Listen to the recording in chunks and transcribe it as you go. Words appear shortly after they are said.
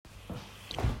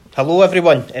Hello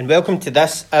everyone and welcome to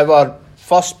this, our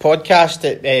first podcast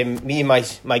that me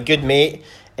and my good mate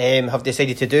have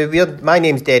decided to do. My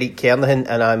name's Derek Kernahan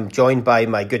and I'm joined by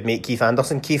my good mate Keith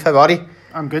Anderson. Keith, how are you?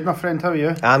 I'm good, my friend, how are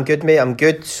you? I'm good, mate, I'm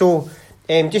good. So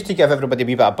just to give everybody a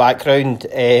wee bit of background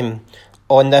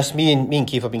on this, me and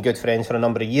Keith have been good friends for a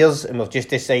number of years and we've just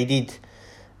decided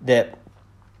that,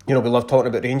 you know, we love talking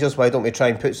about Rangers. Why don't we try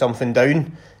and put something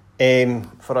down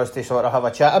for us to sort of have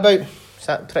a chat about? Is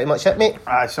that pretty much it, mate?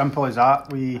 Simple as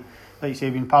that. We, like you say,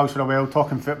 we've been pals for a while,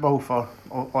 talking football for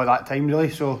all that time, really.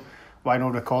 So why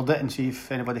not record it and see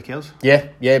if anybody cares? Yeah,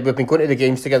 we've been going to the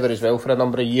games together as well for a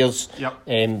number of years. Yep.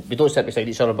 We don't sit beside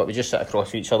each other, but we just sit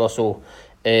across each other. So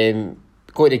go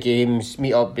to the games,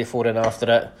 meet up before and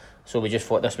after it. So we just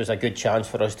thought this was a good chance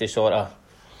for us to sort of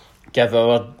give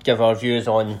our views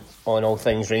on all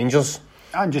things Rangers.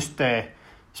 And just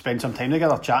spend some time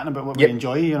together chatting about what we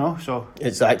enjoy, you know. So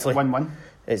exactly, win-win.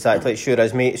 Exactly, it sure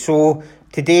is, mate. So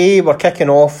today we're kicking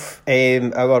off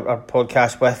our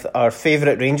podcast with our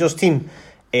favourite Rangers team,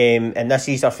 and this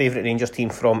is our favourite Rangers team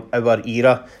from our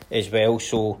era as well.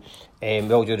 So with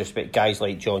all due respect, guys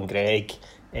like John Greig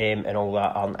and all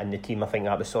that aren't in the team. I think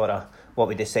that was sort of what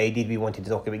we decided. We wanted to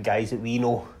talk about guys that we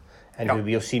know and who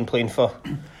we've seen playing for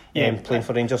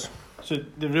Rangers. So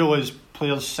the rule is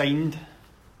players signed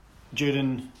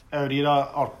during our era,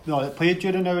 or no, played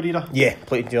during our era? Yeah,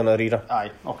 played during our era.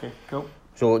 Aye, okay, cool.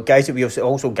 So guys that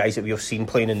we have seen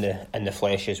playing in the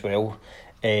flesh as well,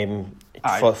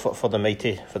 for the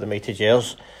mighty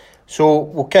Gers. So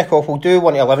we'll kick off. We'll do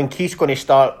 1 to 11. Keith's going to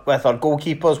start with our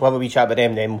goalkeepers. We'll have a wee chat with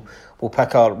them. Then we'll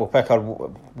pick our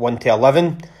 1 to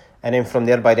 11, and then from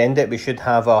there, by the end of it, we should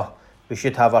have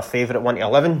our favourite 1 to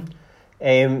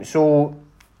 11. So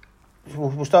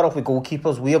we'll start off with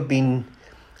goalkeepers. We have been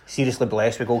seriously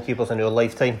blessed with goalkeepers in our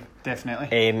lifetime.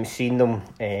 Definitely. Seen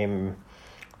them.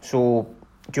 So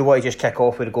do you want to just kick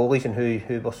off with the goalies and who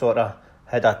we sort of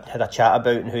had a chat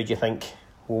about, and who do you think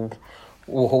will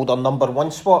hold our number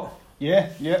one spot? Yeah.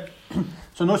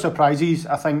 So no surprises.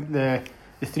 I think the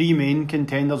three main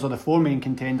contenders, or the four main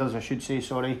contenders, I should say,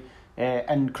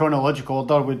 in chronological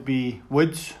order would be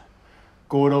Woods,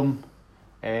 Gorham,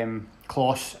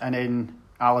 Kloss, and then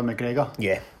Alan McGregor.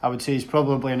 Yeah. I would say he's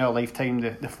probably in our lifetime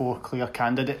the four clear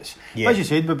candidates. Yeah. As you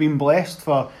said, we've been blessed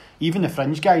for even the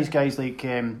fringe guys like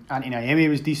Anthony Niemi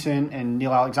was decent, and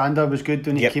Neil Alexander was good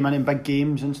when he came in big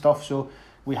games and stuff. So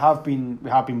we have been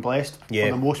blessed for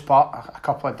the most part. A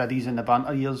couple of diddies in the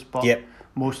banter years, but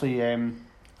mostly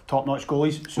top notch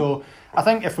goalies. So I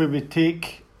think if we would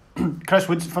take Chris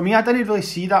Woods, for me, I didn't really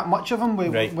see that much of him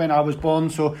when I was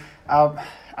born. So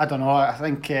I don't know. I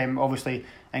think obviously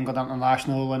England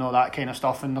international and all that kind of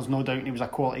stuff, and there's no doubt he was a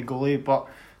quality goalie, but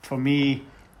for me,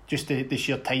 just the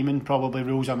sheer timing probably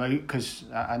rules him out, because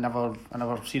I never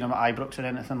seen him at Ibrox or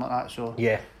anything like that. So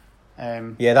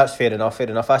that's fair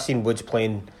enough. I seen Woods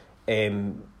playing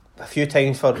a few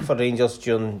times for Rangers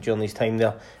during his time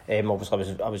there.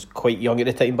 Obviously I was quite young at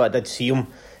the time, but I did see him,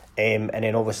 and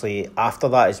then obviously after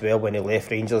that as well, when he left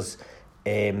Rangers,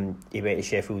 he went to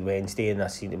Sheffield Wednesday, and I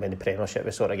seen him in the Premiership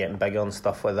was sort of getting bigger and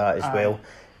stuff like that as well.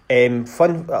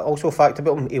 Fun fact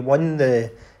about him: he won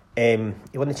the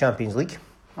Champions League.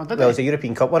 Oh, he was a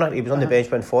European Cup winner. He was on the bench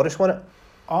when Forest won it.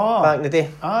 Back in the day.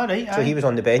 Right. So he was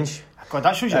on the bench. God,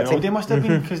 that shows you how old they must have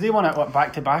been, because they won it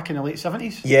back to back in the late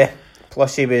 70s. Yeah.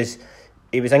 Plus he was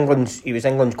England's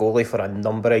goalie for a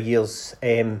number of years.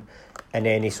 And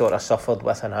then he sort of suffered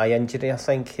with an eye injury, I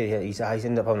think. His eyes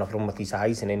ended up having a problem with his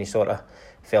eyes, and then he sort of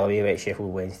fell away, went to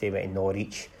Sheffield Wednesday, went to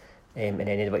Norwich, and then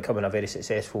ended up becoming a very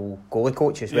successful goalie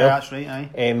coach as well. Yeah, that's right,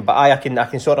 aye. But I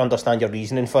can sort of understand your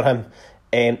reasoning for him.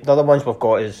 The other ones we've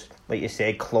got is, like you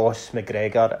said, Kloss,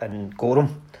 McGregor and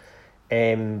Gorham.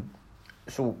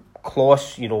 So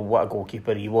Kloss, you know, what a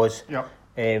goalkeeper he was. Yep.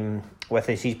 With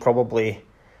us, he's probably,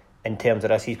 in terms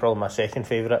of this, he's probably my second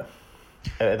favourite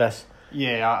out of this.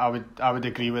 Yeah, I would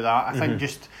agree with that. I think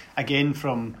just, again,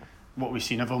 from what we've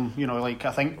seen of him, you know, like,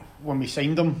 I think when we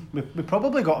signed him, we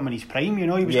probably got him in his prime, you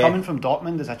know. He was coming from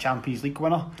Dortmund as a Champions League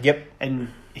winner. Yep. And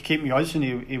he came to us and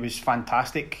he was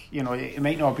fantastic. You know, it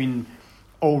might not have been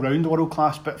all-round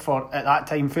world-class, but at that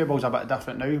time, football's a bit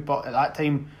different now, but at that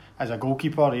time, as a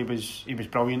goalkeeper, he was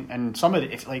brilliant. And some of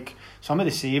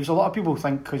the saves, a lot of people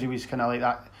think because he was kind of like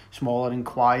that, smaller and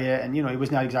quiet, and you know, he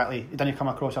didn't come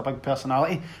across a big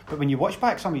personality, but when you watch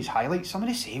back some of his highlights, some of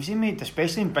the saves he made,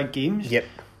 especially in big games,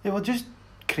 they were just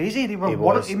crazy. He made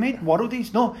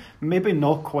worldies. No, maybe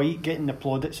not quite getting the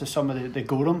plaudits of some of the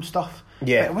Gorham stuff, but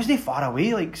it wasn't far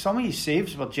away. Like, some of his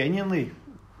saves were genuinely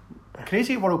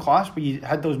crazy, world class, but you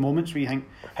had those moments where you think,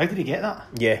 how did he get that?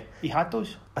 Yeah. He had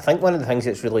those. I think one of the things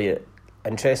that's really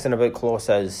interesting about Kloss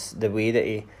is the way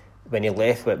that when he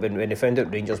left, when he found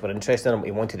out Rangers were interested in him,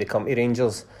 he wanted to come to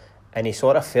Rangers, and he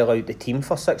sort of fell out the team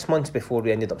for 6 months before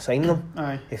we ended up signing him.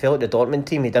 Aye. He fell out the Dortmund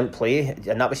team, he didn't play,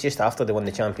 and that was just after they won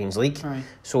the Champions League. Aye.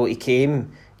 So he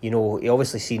came, he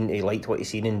obviously he liked what he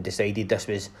seen and decided this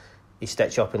was he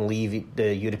stitch up and leave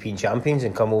the European champions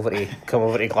and come over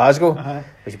to Glasgow,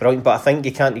 which is brilliant. But I think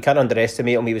you can't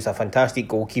underestimate him. He was a fantastic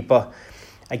goalkeeper.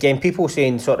 Again, people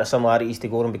saying sort of similarities to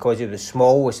Gorham because he was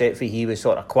small, except for he was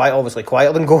sort of quiet, obviously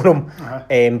quieter than Gorham.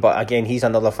 But again, he's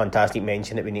another fantastic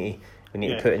mention that we need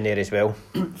to put in there as well.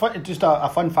 Just a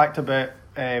fun fact about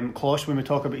Kloss when we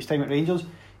talk about his time at Rangers.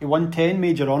 He won 10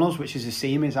 major honours, which is the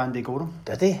same as Andy Gorham.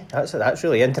 Did he? That's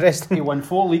really interesting. He won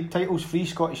 4 league titles, 3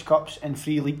 Scottish Cups and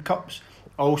 3 League Cups.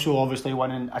 Also, obviously,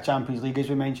 winning a Champions League, as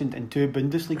we mentioned, and 2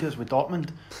 Bundesligas with Dortmund.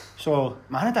 So,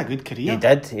 man had a good career. He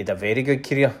did. He had a very good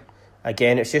career.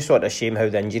 Again, it's just sort of a shame how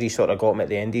the injury sort of got him at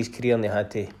the end of his career, and they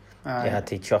had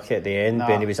to chuck it at the end.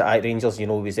 When he was at Rangers, he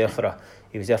was there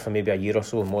for maybe a year or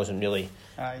so and wasn't really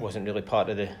part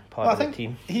of the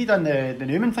team. He done the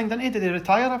Newman thing, didn't he? Did he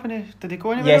retire? Did he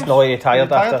go anywhere? Yes, else? no, he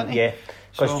retired after. He? Yeah,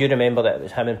 because do you remember that it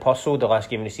was him and Purcell the last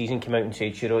game of the season came out and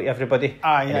said cheer out everybody,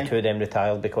 and the 2 of them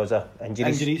retired because of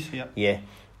injuries. Yeah.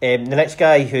 The next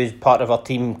guy who's part of our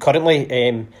team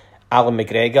currently, Alan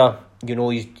McGregor.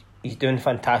 He's doing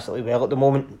fantastically well at the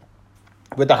moment.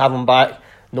 Would I have him back?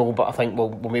 No, but I think we'll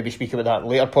maybe speak about that in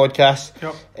later podcasts.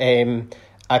 Yep.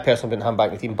 I personally wouldn't have him back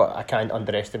in the team, but I can't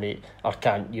underestimate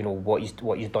what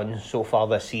he's done so far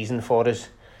this season for us.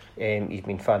 He's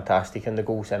been fantastic in the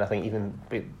goals, and I think even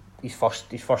his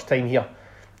first time here,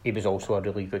 he was also a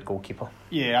really good goalkeeper.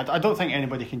 Yeah, I don't think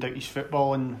anybody can doubt his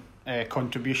football and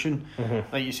contribution.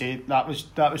 Like you say, that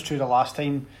was true the last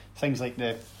time. Things like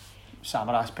the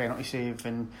Samaras penalty save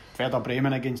and Werder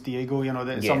Bremen against Diego,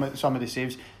 some of the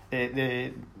saves.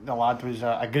 The lad was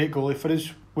a great goalie for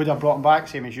us. Would have brought him back,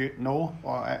 same as you? No,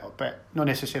 but not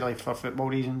necessarily for football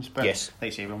reasons. But yes,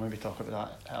 like I say, we'll maybe talk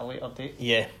about that at a later date.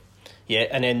 Yeah,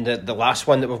 and then the last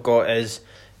one that we've got is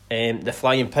the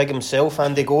flying pig himself,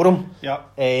 Andy Gorham. Yeah.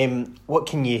 What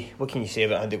can you say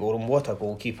about Andy Gorham? What a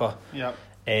goalkeeper. Yeah.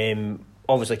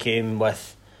 Obviously came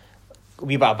with a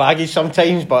wee bit of baggage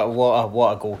sometimes, but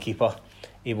what a goalkeeper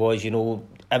he was.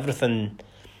 Everything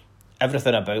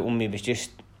about him.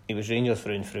 He was Rangers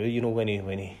through and through.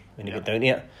 When he got down to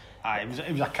it.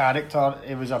 It was a character.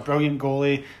 It was a brilliant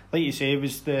goalie. Like you say, it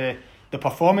was the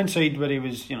performance side where he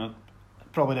was,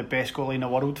 probably the best goalie in the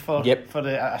world for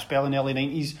a spell in the early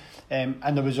 90s.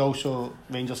 And there was also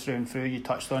Rangers through and through. You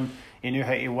touched on. He knew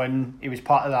how to win. He was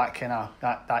part of that kind of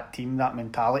that team, that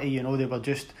mentality. They were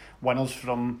just winners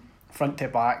from front to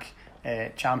back,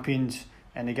 champions.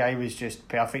 And the guy was just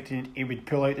perfect. He would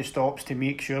pull out the stops to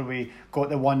make sure we got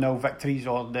the 1-0 victories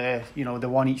or the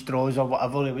 1-each draws or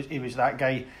whatever. He was that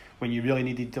guy when you really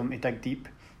needed him to dig deep.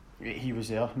 He was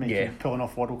there, pulling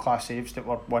off world class saves that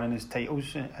were winning his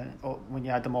titles when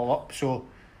you had them all up. So,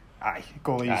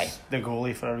 goalie's the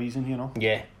goalie for a reason,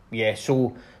 Yeah.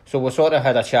 So we sort of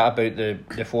had a chat about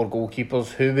the 4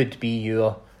 goalkeepers. Who would be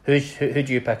who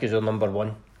do you pick as your number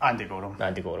 1? Andy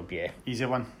Gorham, yeah. Easy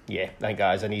one. Yeah, I think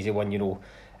that is an easy one.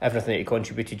 Everything that he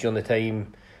contributed during the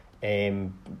time,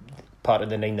 part of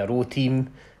the 9-in-a-row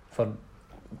team for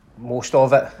most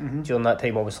of it during that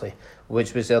time, obviously,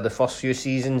 which was there the first few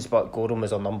seasons, but Gorham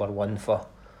was our number 1 for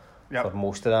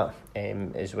most of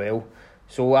that as well.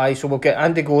 So we'll get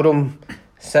Andy Gorham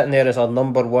sitting there as our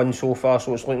number 1 so far,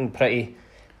 so it's looking pretty.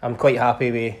 I'm quite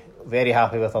very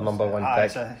happy with our number 1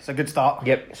 pick. It's a good start.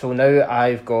 Yep. So now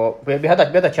I've got. We had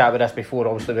a chat with this before.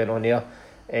 Obviously, went on there.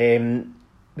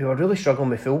 We were really struggling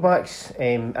with fullbacks.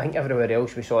 I think everywhere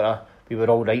else we were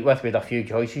all right with. We had a few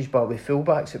choices, but with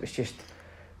fullbacks it was just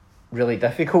really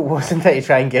difficult, wasn't it, to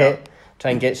try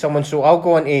and get someone. So I'll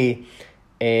go on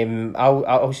to.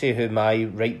 I'll say who my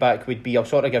right back would be. I'll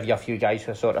sort of give you a few guys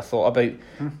who I sort of thought about.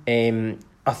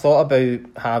 I thought about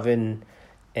having.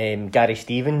 Gary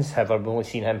Stevens. However, I've only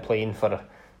seen him playing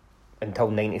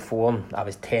until 94. I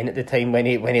was 10 at the time when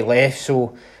he left,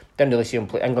 so didn't really see him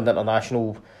play England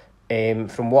international.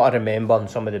 From what I remember, and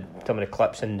some of the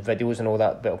clips and videos and all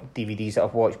that, DVDs that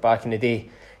I've watched back in the day,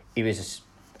 he was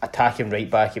attacking right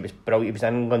back. It was brilliant. He was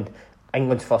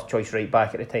England's first choice right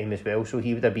back at the time as well. So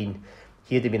he would have been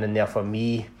in there for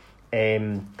me.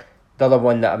 The other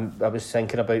one that I was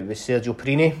thinking about was Sergio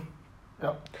Prini.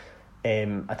 Yep.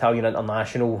 Italian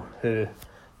international who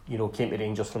came to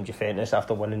Rangers from Juventus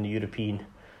after winning the European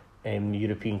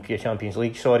Champions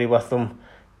League with them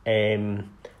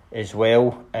as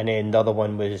well, and then the other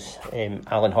one was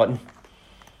Alan Hutton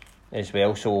as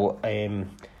well. So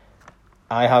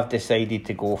I have decided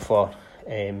to go for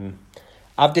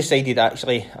I've decided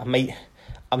actually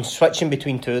I'm switching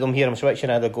between two of them here. I'm switching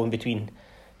either going between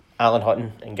Alan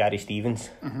Hutton and Gary Stevens.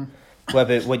 Mm-hmm.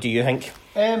 What do you think?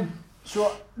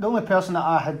 So the only person that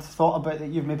I had thought about that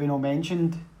you've maybe not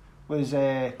mentioned was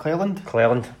Cleland.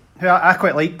 Who I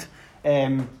quite liked.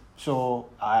 So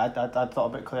I thought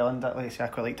about Cleland. Like I say, I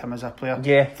quite liked him as a player.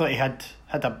 Yeah. Thought he had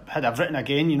written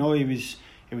again. You know, he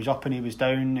was up and he was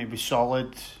down. He was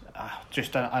solid.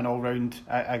 Just an all round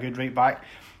a good right back.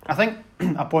 I think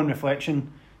upon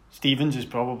reflection, Stevens is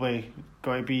probably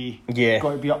got to be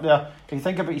up there. If you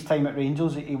think about his time at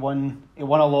Rangers, he won a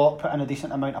lot, put in a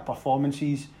decent amount of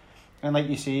performances, and like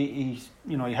you say, he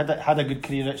had a good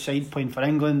career outside playing for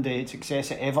England. He had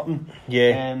success at Everton.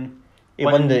 Yeah. He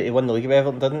won the league with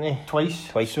Everton, didn't he?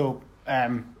 Twice. So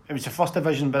it was the first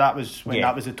division, but that was when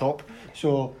that was the top.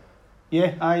 So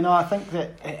yeah, I think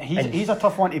that he's a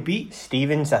tough one to beat.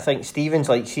 Stevens, like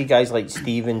see guys like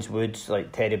Stevens, Woods,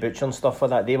 like Terry Butcher and stuff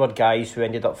like that. They were guys who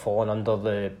ended up falling under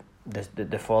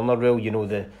the foreigner rule. You know,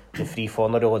 the free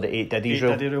foreigner rule or the 8 Diddies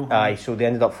rule. Aye, so they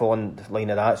ended up falling the line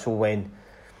of that. So when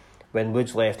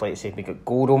Woods left, like I said, we got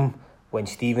Gorham. When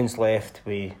Stevens left,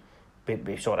 we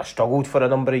sort of struggled for a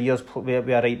number of years with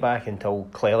a right back until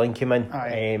Cleland came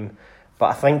in. But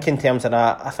I think in terms of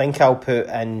that, I think I'll put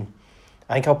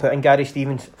in Gary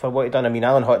Stevens for what he done. I mean,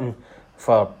 Alan Hutton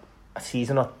for a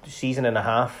season and a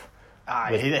half.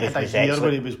 He had a year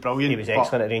where he was brilliant. He was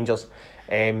excellent at Rangers.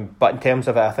 But in terms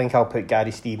of it, I think I'll put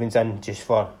Gary Stevens in just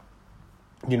for,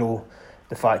 the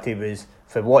fact he was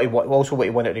for what he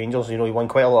won at Rangers. He won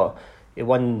quite a lot. He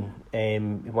won. Do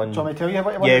you want me to tell you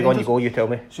what he won? Yeah, go on, you go. You tell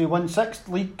me. So he won 6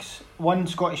 leagues, 1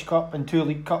 Scottish Cup, and 2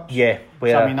 League Cups. Yeah,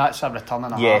 that's a return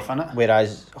and a half, isn't it?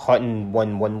 Whereas Hutton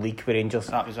won 1 league with Rangers.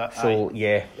 That was it. So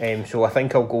so I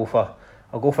think I'll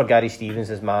go for Gary Stevens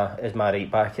as my right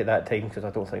back at that time, because I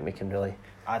don't think we can really.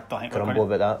 I don't think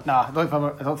grumble about that. Nah, I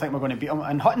don't think we're going to beat him.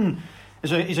 And Hutton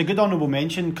is a good honourable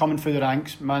mention coming through the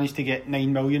ranks. Managed to get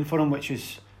 9 million for him, which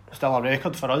is still a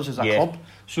record for us as a club.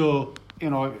 So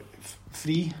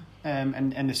free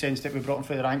in the sense that we brought him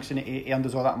through the ranks and he earned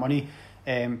us all that money.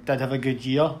 Did have a good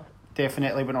year.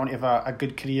 Definitely went on to have a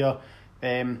good career.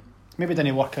 Maybe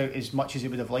didn't work out as much as he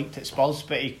would have liked at Spurs,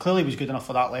 but he clearly was good enough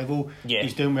for that level. Yeah.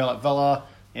 He's doing well at Villa.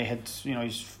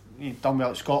 He's done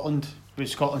well at Scotland. He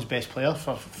was Scotland's best player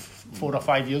for 4 or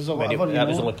 5 years or whatever. That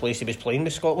was the only place he was playing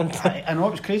with Scotland. I know,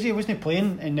 it was crazy. He wasn't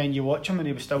playing, and then you watch him and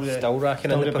he was still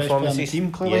racking in the best performances. Player in the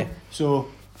team, clearly. Yeah. So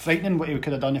frightening what he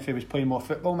could have done if he was playing more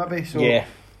football, maybe. So yeah.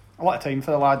 A lot of time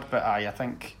for the lad, but I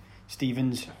think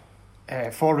Stevens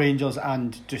for Rangers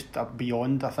and just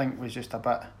beyond, I think was just a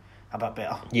bit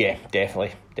better. Yeah,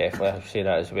 definitely. I'd say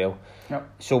that as well. Yep.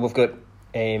 So we've got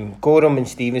Gorham and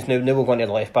Stevens now. Now we're going to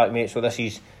the left back, mate. So this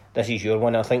is your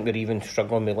one. I think we're even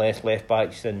struggling with less left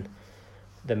backs than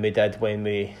we did when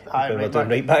we were doing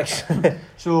right backs.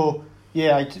 So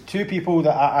yeah, 2 people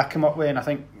that I come up with, and I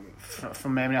think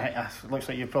from memory, I think it looks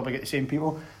like you've probably got the same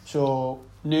people. So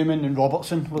Newman and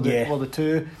Robertson were the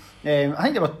 2. I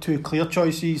think there were 2 clear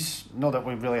choices. Not that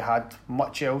we really had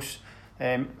much else.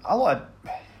 A lot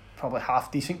of probably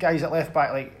half decent guys at left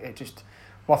back. Like it just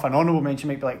worth an honourable mention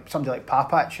might be like somebody like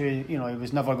Papac, who he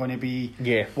was never going to be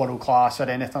world class or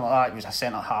anything like that. He was a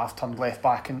centre half turned left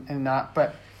back and that,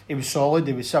 but he was solid.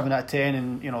 He was 7 out of 10,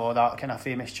 and that kind of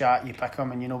famous chat. You pick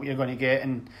him, and you know what you're going to get.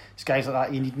 And it's guys like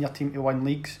that you need in your team to win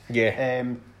leagues. Yeah.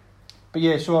 But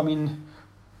yeah, so I mean,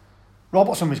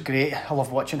 Robertson was great. I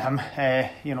loved watching him.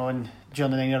 And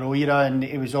during the 9-0 era, and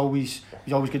he was always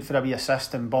good for a wee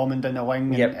assist and bombing down the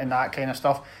wing and that kind of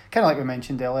stuff. Kind of like we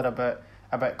mentioned earlier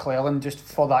about Cleland, just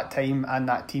for that time and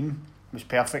that team was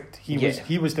perfect. He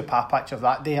was the Papac of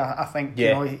that day. I think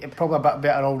probably a bit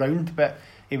better all round, but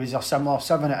he was a similar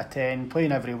 7 out of 10,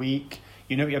 playing every week.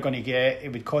 You knew what you're going to get. He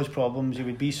would cause problems. He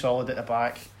would be solid at the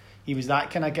back. He was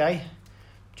that kind of guy,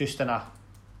 just in a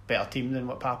better team than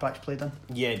what Papac played in.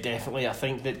 Yeah, definitely. I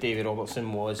think that David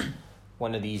Robertson was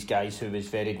one of these guys who was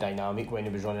very dynamic when he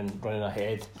was running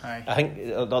ahead. Aye. I think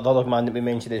the other man that we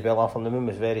mentioned as well, Arthur Newman,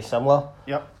 was very similar.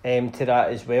 Yep. To that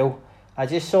as well. I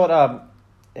just sort of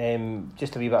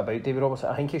just a wee bit about David Robertson.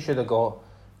 I think he should have got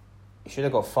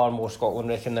far more Scotland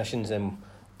recognitions than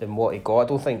what he got. I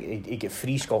don't think he get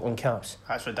 3 Scotland caps.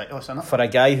 That's ridiculous, isn't it? For a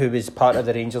guy who was part of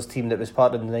the Rangers team that was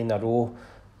part of the 9-0,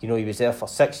 he was there for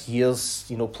 6 years.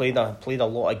 Played a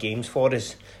lot of games for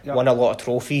us, won a lot of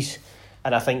trophies,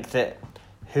 and I think that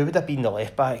who would have been the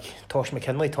left back? Tosh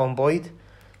McKinley, Tom Boyd,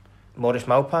 Maurice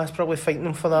Malpass probably fighting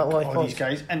him for that. All these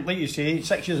guys, and like you say,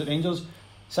 6 years at Rangers,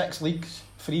 6 leagues,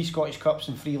 3 Scottish Cups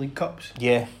and 3 League Cups.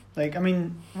 Yeah. Like, I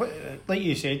mean, like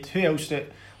you said, who else that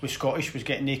was Scottish was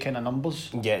getting them kind of numbers?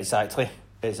 Yeah, exactly.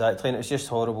 Exactly, and it's just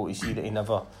horrible to see that he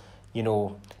never, he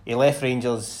left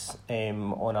Rangers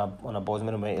on a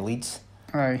Bosman amount of Leeds.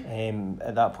 Aye.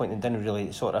 At that point, and didn't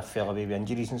really sort of fell away with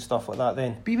injuries and stuff like that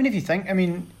then. But even if you think,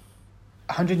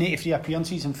 183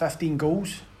 appearances and 15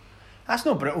 goals, that's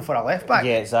not brutal for a left back.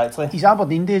 Yeah, exactly. His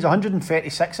Aberdeen days,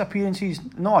 136 appearances,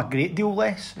 not a great deal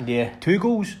less. Yeah. 2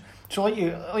 goals. So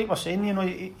like we're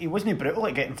saying, he wasn't brutal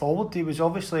at getting forward. He was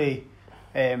obviously,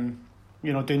 doing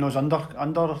those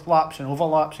underlaps and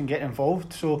overlaps and getting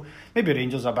involved. So maybe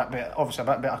Rangers are obviously a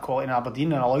bit better quality than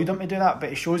Aberdeen and allowed him to do that. But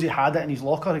it shows he had it in his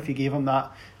locker. If you gave him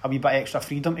that a wee bit extra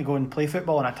freedom to go and play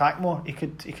football and attack more, he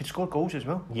could score goals as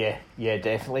well. Yeah,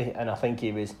 definitely. And I think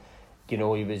he was,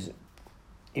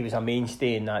 he was a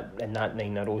mainstay in that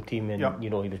 9-0 team, and yep. He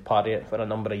was part of it for a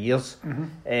number of years.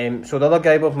 Mm-hmm. So the other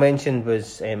guy we've mentioned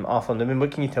was Arthur Newman.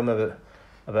 What can you tell me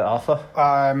about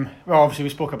Arthur? Well, obviously we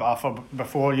spoke about Arthur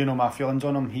before. You know my feelings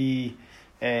on him. He,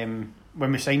 when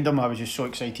we signed him, I was just so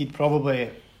excited.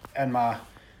 Probably in my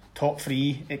top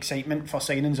 3 excitement for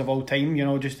signings of all time.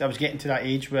 I was getting to that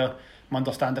age where my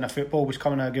understanding of football was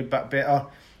coming a good bit better.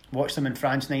 Watched him in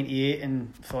France '98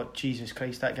 and thought, Jesus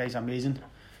Christ, that guy's amazing.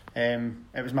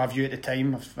 It was my view at the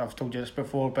time. I've told you this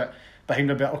before, but behind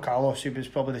Roberto Carlos, he was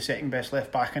probably the second best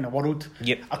left back in the world.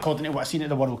 Yep. According to what I've seen at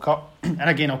the World Cup. And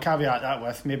again, I'll caveat that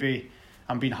with maybe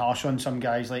I'm being harsh on some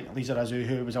guys like Lisa Razou,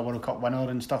 who was a World Cup winner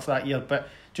and stuff that year. But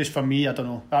just for me, I don't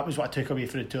know. That was what I took away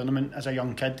from the tournament as a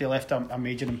young kid. He left a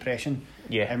major impression.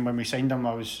 Yeah. And when we signed him,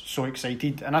 I was so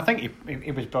excited. And I think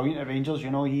he was brilliant at Rangers.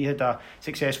 He had a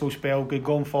successful spell, good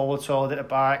going forward, solid at the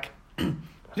back.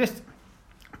 Just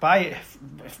by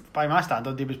my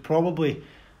standard, he was probably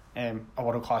a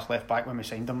world class left back when we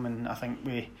signed him, and I think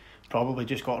we probably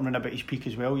just got him in about his peak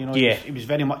as well. Yeah. He was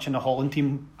very much in the Holland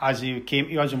team as he came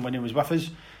to us, and when he was with us,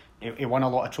 he won a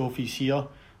lot of trophies here.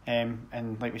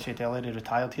 And like we said earlier, he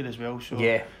retired here as well. So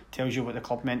yeah, tells you what the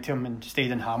club meant to him, and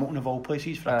stayed in Hamilton of all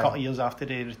places for a couple of years after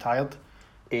he retired.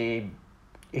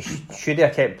 Should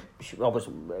have kept,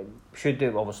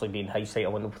 obviously being hindsight a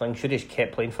wonderful thing, should have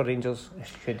kept playing for Rangers?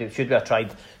 Should we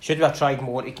have tried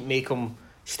more to make him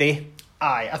stay?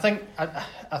 Aye, I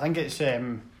think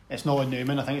it's not on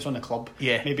Newman. I think it's on the club.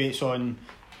 Yeah, maybe it's on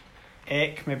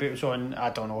Eck. Maybe it was on, I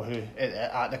don't know who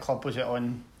at the club. Was it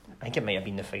on? I think it might have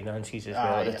been the finances as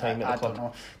well at the time at the club. I don't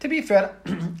know. To be fair,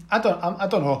 I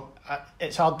don't know.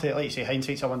 It's hard to, like you say,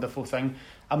 hindsight's a wonderful thing.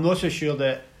 I'm not so sure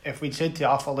that if we'd said to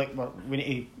Arthur, like, we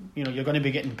need to, you're going to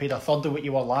be getting paid a third of what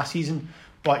you were last season,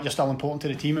 but you're still important to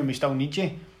the team and we still need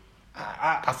you,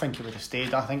 I think he would have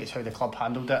stayed. I think it's how the club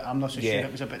handled it. I'm not so sure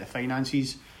it was about the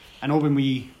finances. I know when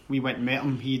we went and met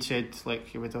him, he'd said like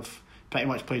he would have pretty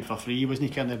much played for free. He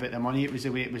wasn't caring about the money. It was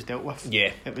the way it was dealt with.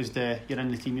 Yeah. It was you're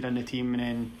in the team, and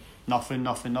then nothing,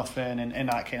 and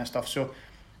that kind of stuff. So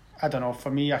I don't know, for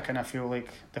me, I kind of feel like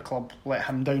the club let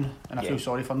him down, and I feel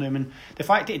sorry for Newman. The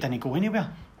fact that he didn't go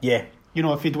anywhere. Yeah.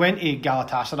 If he'd went to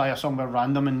Galatasaray or somewhere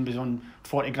random and was on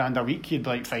 40 grand a week, you'd be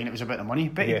like, fine, it was about the money.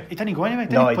 But he didn't go anywhere,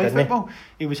 he didn't play football.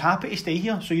 He was happy to stay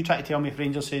here. So you try to tell me if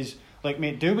Rangers says, like,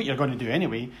 mate, do what you're going to do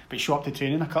anyway, but show up to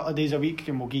training a couple of days a week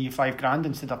and we'll give you 5 grand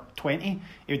instead of 20,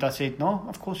 he would have said, no,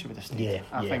 of course he would have stayed. Yeah,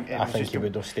 I think he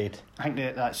would have stayed. I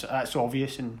think that's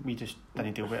obvious, and we just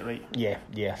didn't deal with it right. Yeah,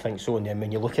 I think so. And then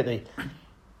when you look at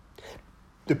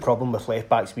the problem with left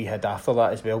backs we had after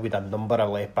that as well, we had a number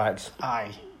of left backs.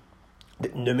 Aye.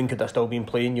 Newman could have still been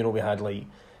playing. We had like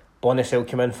Bonicel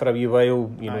come in for a wee while.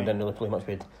 Didn't really play much.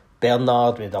 We had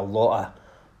Bernard. We had a lot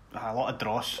of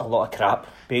dross, a lot of crap,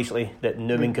 basically, that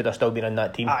Newman could have still been in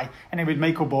that team. Aye, and then with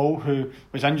Michael Ball, who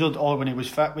was injured all when he was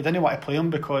fit. We didn't want to play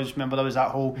him because, remember, there was that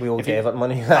whole... We owed Everton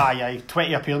money. Aye,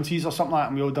 20 appearances or something like that,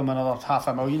 and we owed him another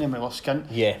 $500,000 and we were skint.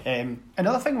 Yeah.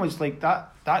 Another thing was, like,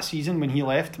 that season when he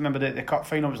left, remember the cup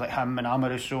final was like him and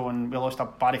Amoruso, and we lost to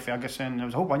Barry Ferguson. There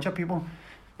was a whole bunch of people.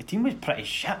 The team was pretty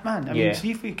shit, man. I mean, see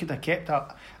if we could have kept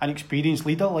an experienced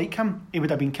leader like him, he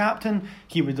would have been captain.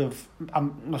 He would have,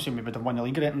 I'm not saying we would have won the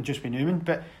league or anything just with Newman,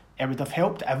 but it would have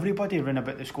helped everybody run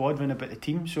about the squad, run about the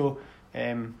team. So,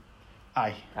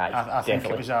 I think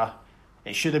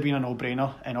it should have been a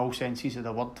no-brainer in all senses of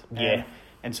the word. Yeah.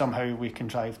 And somehow we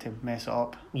contrived to mess it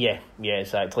up. Yeah,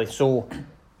 exactly. So,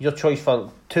 your choice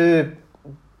for two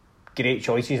great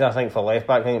choices, I think, for left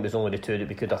back. I think it was only the two that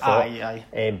we could have thought. Aye.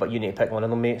 But you need to pick one of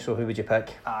them, mate. So who would you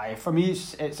pick? Aye, for me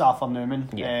it's Arthur Newman.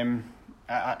 Yeah.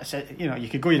 You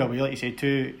could go either way, like you say,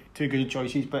 two good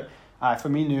choices. But for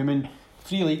me, Newman,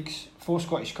 3 leagues, 4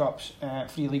 Scottish Cups,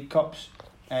 3 League Cups.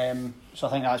 So I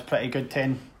think that's pretty good.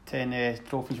 10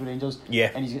 trophies with Rangers.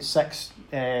 Yeah. And he's got 6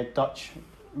 Dutch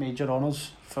major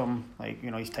honours from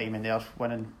his time in there,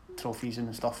 winning trophies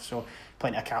and stuff. So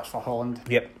plenty of caps for Holland.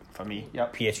 Yep. for me.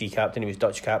 PSV captain, he was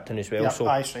Dutch captain as well. So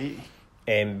that's right.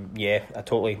 Yeah, I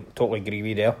totally agree with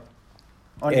you there.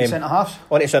 On to centre halves.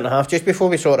 On to centre half. Just before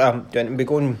we sort of be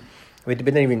going, we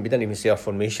didn't even say our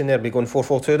formation there. We going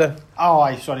 4-4-2 then. Oh,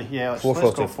 aye, sorry. Yeah, let's go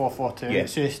 4-4-2.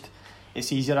 Yeah.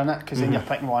 It's easier in it because then you're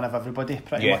picking one of everybody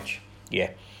pretty much.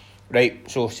 Yeah. Right.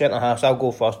 So centre halves. I'll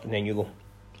go first and then you go.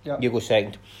 Yep. You go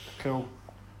second. Cool.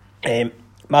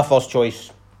 My first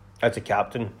choice as a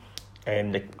captain,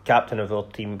 the captain of our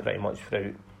team pretty much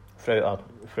throughout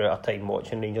our time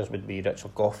watching Rangers would be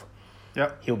Richard Gough.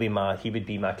 Yep. He would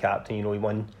be my captain. You know, he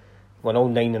won all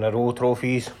 9 in a row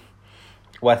trophies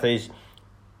with us.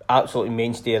 Absolutely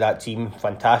mainstay of that team.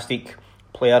 Fantastic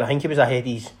player. I think he was ahead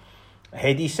of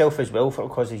himself as well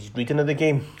because his reading of the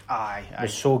game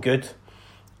was so good.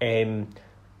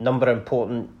 Number of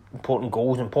important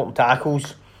goals, important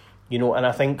tackles. You know, and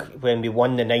I think when we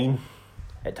won the 9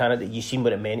 at Tannadice, you seen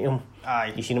what it meant to him.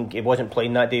 Aye. You seen him. He wasn't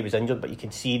playing that day. He was injured, but you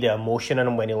can see the emotion in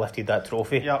him when he lifted that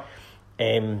trophy. Yep.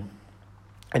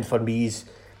 And for me,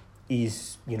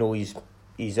 he's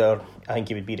our. I think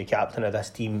he would be the captain of this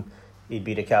team. He'd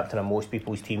be the captain of most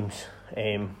people's teams.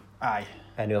 Aye.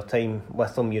 In our time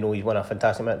with him, you know, he's won a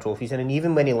fantastic amount of trophies, and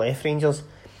even when he left Rangers,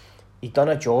 he'd done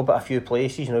a job at a few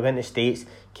places. You know, he went to the States,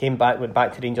 went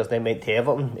back to Rangers, then went to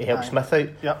Everton. He helped Smith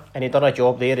out, and he'd done a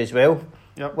job there as well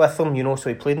with him. You know, so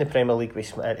he played in the Premier League with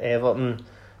Smith at Everton.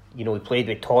 You know, he played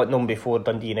with Tottenham before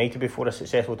Dundee United, before a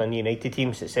successful Dundee United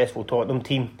team, successful Tottenham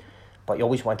team. But he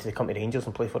always wanted to come to Rangers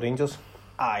and play for Rangers.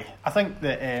 Aye, I think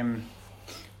that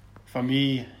for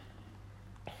me,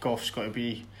 Gough's got to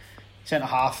be centre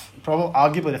half, probably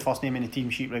arguably the first name in the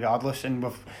team sheet regardless. And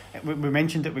we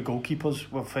mentioned it with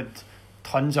goalkeepers. We've had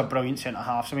tons of brilliant centre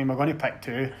halves. I mean, we're going to pick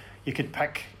 2. You could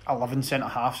pick 11 centre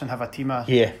halves and have a team of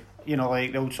you know,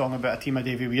 like the old song about a team of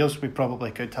Davy Weirs. We probably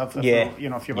could have if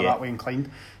you were that way inclined.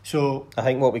 So I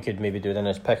think what we could maybe do then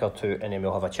is pick our 2 and then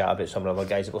we'll have a chat about some of the other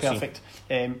guys that we'll see. Perfect.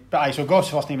 But aye, so Gough's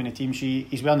first name in the team sheet.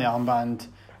 He's wearing the armband.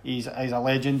 He's a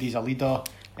legend. He's a leader.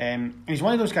 He's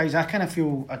one of those guys I kind of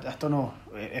feel, I don't know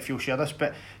if you'll share this,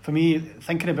 but for me,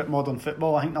 thinking about modern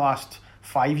football, I think the last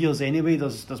 5 years anyway,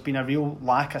 there's been a real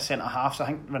lack of centre halves. I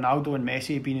think Ronaldo and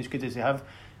Messi have been as good as they have.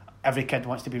 Every kid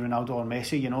wants to be Ronaldo or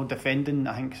Messi, you know. Defending,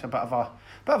 I think, is a bit of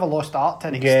a lost art to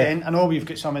an extent. I know we've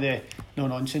got some of the no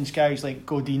nonsense guys like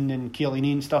Godin and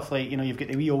Chiellini and stuff, like, you know, you've got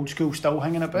the wee old school still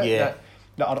hanging about that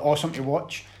are awesome to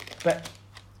watch. But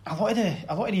a lot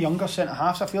of the younger centre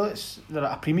halves, I feel they're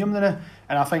at a premium now,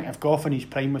 and I think if Gough in his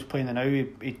prime was playing now,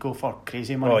 he'd go for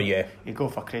crazy money. Oh yeah, he'd go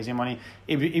for crazy money.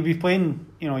 He'd be playing.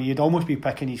 You know, you'd almost be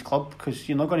picking his club, because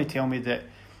you're not going to tell me that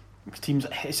teams.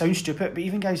 It sounds stupid, but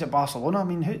even guys at Barcelona, I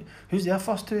mean, who's their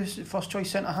first choice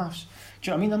centre halves?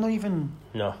 Do you know what I mean? They're not even.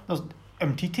 No. There's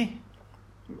Umtiti.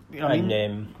 You know what I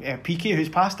mean? Piqué, who's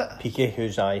past it. Piqué,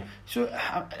 who's aye. So,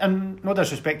 and no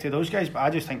disrespect to those guys, but I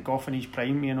just think Gough in his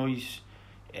prime, you know, he's.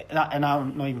 And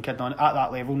I'm not even kidding on, at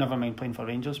that level, never mind playing for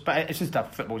Rangers, but it's just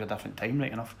that football's a different time,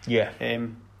 right enough. Yeah.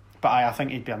 But I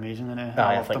think he'd be amazing in it.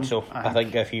 I think so. I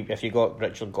think if you got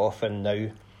Richard Gough in now,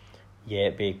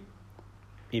 he'd be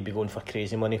going for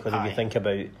crazy money, because if you think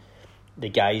about the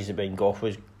guys that when Gough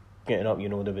was getting up, you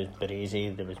know, there was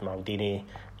Baresi, there was Maldini,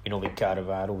 you know, with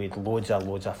Cannavaro, with loads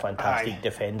of fantastic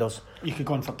defenders. You could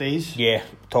go on for days. Yeah,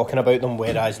 talking about them,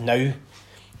 whereas now,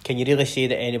 can you really say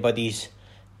that anybody's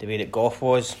the way that Gough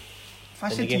was? If I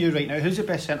said to you right now, who's the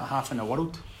best centre half in the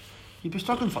world, you'd be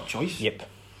struggling for choice. Yep.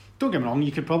 Don't get me wrong,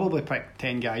 you could probably pick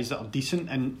 10 guys that are decent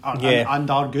and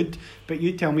are good, but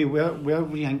you tell me where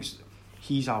do you think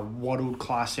he's a world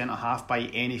class centre half by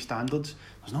any standards?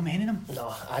 There's not many of them.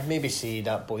 No, I'd maybe say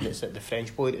that boy that's at the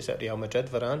French boy that's at Real Madrid,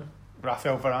 Varane.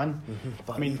 Raphael Varane.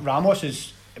 Mm-hmm. I mean, Ramos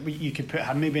is. You could put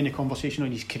him maybe in the conversation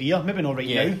on his career, maybe not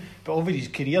now, but over his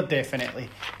career definitely.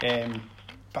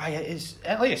 But it's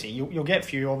like I say, you'll get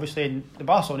few. Obviously, and the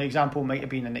Barcelona example might have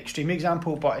been an extreme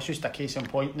example, but it's just a case in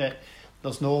point that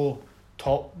there's no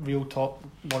real top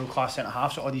world class centre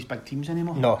halves at all these big teams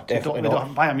anymore. No, definitely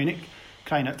not. Bayern Munich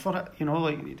crying out for it, you know,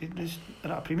 like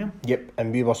they're at a premium. Yep,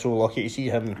 and we were so lucky to see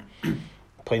him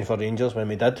playing for Rangers when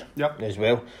we did. Yep. As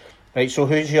well. Right, so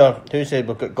who's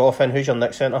we've got Gough in, who's your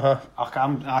next centre half?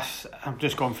 I'm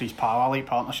just going for his power. I like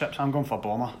partnerships. I'm going for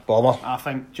Bomber. I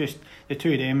think just the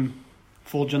two of them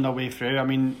forging their way through. I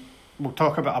mean, we'll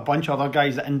talk about a bunch of other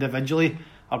guys that individually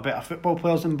are better football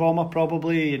players than Bomber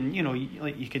probably, and you know,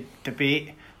 you could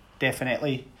debate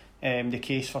definitely the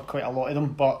case for quite a lot of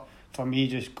them, but for me,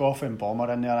 just Gough and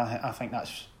Bomber in there, I think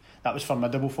that was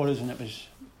formidable for us, and it was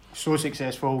so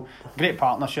successful. Great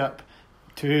partnership.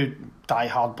 Two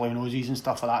die-hard blue noses and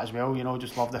stuff like that as well, you know,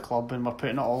 just love the club, and we're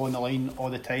putting it all on the line all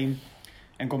the time.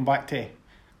 And going back to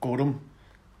Gorham,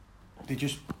 they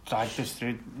just dragged us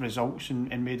through results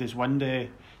and made us win the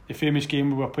famous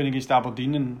game we were playing against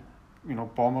Aberdeen, and you know,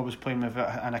 Bomber was playing with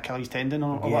an Achilles tendon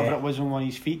or whatever it was on one of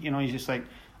his feet. You know, he's just like,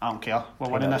 I don't care, we're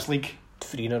winning this league.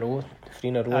 3 in a row.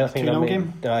 I think. 2-0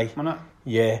 game. Aye. Wasn't it?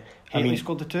 Yeah. He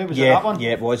scored the 2. Was it that one?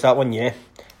 Yeah, it was that one. Yeah.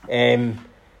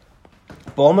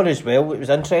 Bomber as well. It was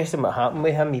interesting what happened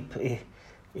with him.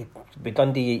 He with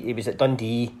Dundee. He was at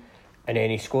Dundee, and then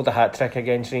he scored a hat trick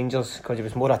against Rangers because he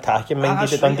was more attacking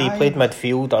minded at Dundee. He played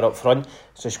midfield or up front,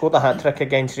 so he scored a hat trick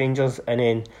against Rangers, and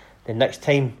then the next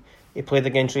time he played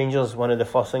against Rangers, one of the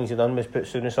first things he done was put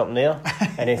Souness up there,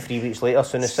 and then 3 weeks later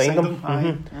Souness signed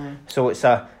him. So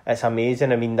it's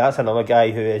amazing. I mean, that's another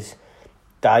guy who is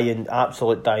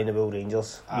absolute dying the Will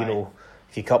Rangers. You know,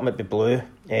 if you cut him, it'd be blue.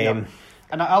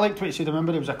 And I liked what he said. I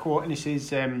remember there was a quote, and he says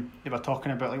they were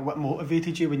talking about like what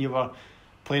motivated you when you were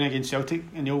playing against Celtic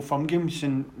in the Old Firm games,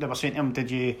 and they were saying to him,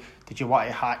 did you want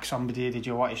to hack somebody? Did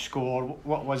you want to score?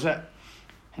 What was it?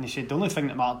 And he said the only thing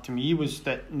that mattered to me was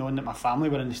that knowing that my family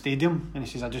were in the stadium, and he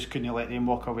says I just couldn't let them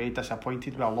walk away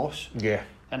disappointed with a loss. Yeah.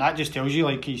 And that just tells you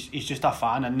like he's just a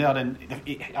fan in there, and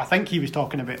I think he was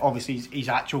talking about obviously his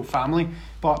actual family,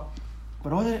 but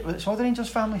it's all the Rangers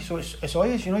family, so it's all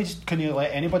his, you know. He just couldn't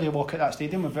let anybody walk at that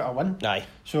stadium without a win. Aye.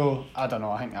 So I don't know.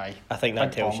 I think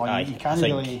that tells you. You can't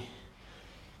really.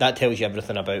 That tells you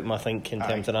everything about him, I think, in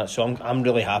terms of that. So I'm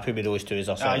really happy with those two as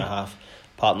a centre half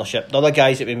partnership. The other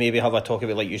guys that we maybe have a talk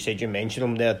about, like you said, you mentioned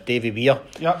them there. Davy Weir.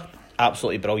 Yep.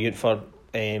 Absolutely brilliant for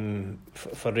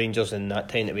Rangers in that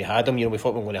time that we had him. You know, we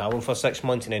thought we were going to have him for 6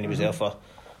 months, and then he was there for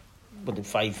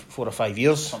 4 or 5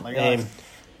 years. Something like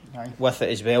that. With it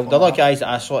as well. The other guys that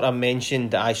I sort of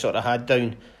mentioned that I sort of had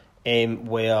down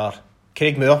were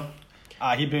Craig Moore.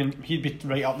 He'd be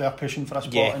right up there pushing for a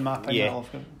spot in my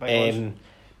opinion.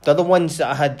 The other ones that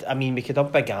I had, I mean, we could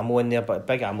have Big Ammo in there, but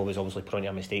Big Ammo was obviously prone to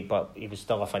a mistake, but he was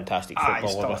still a fantastic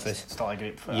footballer with us. Still a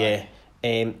great footballer.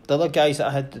 Yeah. The other guys that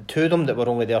I had, the two of them that were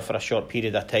only there for a short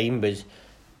period of time was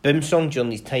Boomsong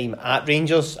during his time at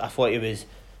Rangers. I thought he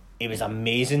was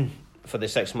amazing for the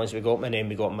 6 months we got him, and then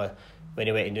we got him when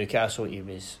he went to Newcastle. He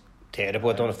was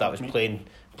terrible. I don't know if that was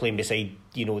playing beside,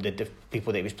 you know, the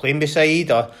people that he was playing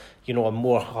beside, or, you know, a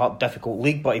more difficult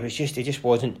league, but he just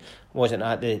wasn't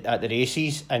at the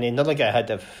races. And then another guy I had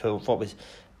who I thought was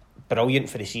brilliant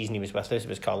for the season he was with us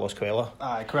was Carlos Cuéllar.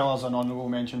 Cuéllar's an honourable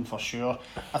mention for sure.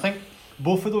 I think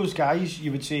both of those guys,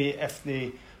 you would say, if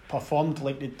they performed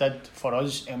like they did for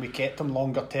us and we kept them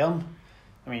longer term,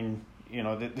 I mean, you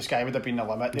know, the sky would have been the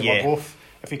limit. They were both.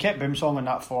 If we kept Boomsong in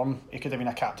that form, he could have been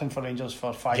a captain for Rangers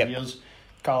for 5 years.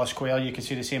 Carlos Cuéllar, you could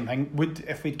say the same thing.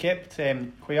 If we'd kept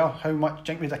Cuéllar, how much do you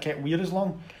think we'd have kept Weir as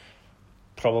long?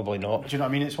 Probably not. Do you know what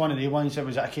I mean? It's one of the ones that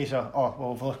was a case of,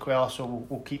 we've lost Cuéllar, so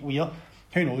we'll keep Weir.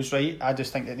 Who knows, right? I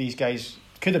just think that these guys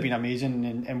could have been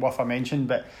amazing and worth a mention,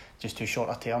 but just too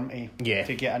short a term to get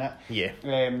in it.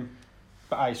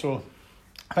 Yeah. So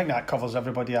I think that covers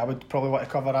everybody I would probably want to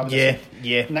cover. I would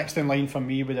say next in line for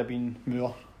me would have been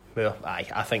Moore. Well,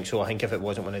 I think so. I think if it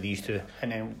wasn't one of these two, and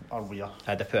then or Weir,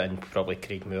 I'd have put in probably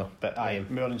Craig Moore. But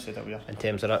Moore instead of Weir. In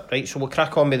terms of that, right? So we'll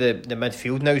crack on with the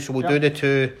midfield now. So we'll do the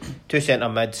two centre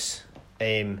mids,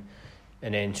 and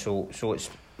then so it's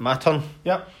my turn.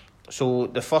 Yep. So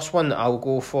the first one I'll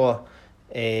go for,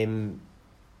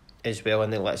 as well,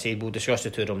 and then let's say we'll discuss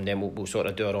the two of them. Then we'll sort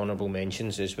of do our honourable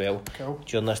mentions as well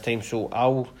during this time. So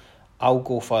I'll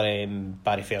go for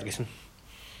Barry Ferguson.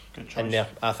 Good choice. In there,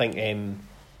 I think.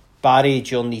 Barry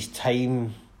during his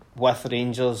time with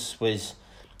Rangers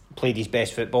played his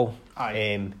best football.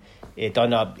 He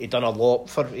done a lot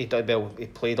for. He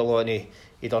played a lot, and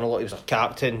he done a lot. He was a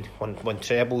captain, won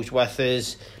trebles with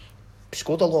us,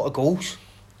 scored a lot of goals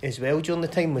as well during the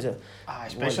time. Was it?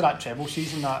 Especially that treble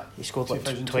season. That he scored like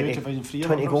 2003,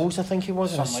 20 goals, I think he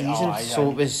was in a season.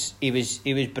 So he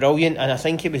was brilliant, and I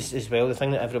think he was as well. The thing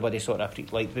that everybody sort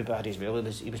of liked with Barry as well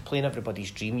was he was playing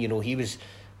everybody's dream. You know, he was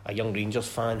a young Rangers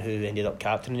fan who ended up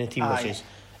captaining the team, which is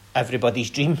everybody's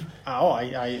dream.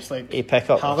 It's like he pick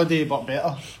up Halliday but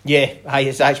better. Yeah,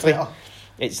 exactly.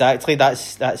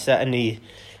 That's it. And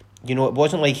you know, it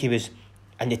wasn't like he was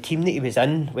in the team that he was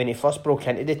in when he first broke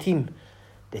into the team.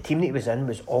 The team that he was in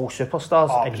was all superstars,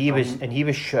 and he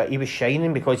was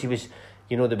shining because he was,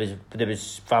 you know, there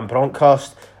was Van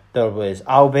Bronckhorst, there was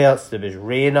Alberts, there was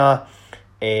Reina.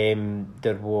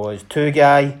 There was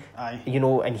Tugai, you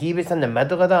know, and he was in the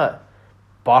middle of that,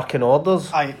 barking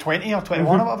orders. 20 or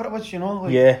 21 or whatever it was, you know.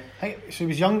 So he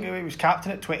was young. He was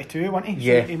captain at 22, wasn't he?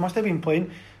 So he must have been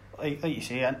playing, like you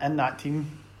say, in that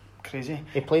team. Crazy.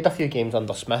 He played a few games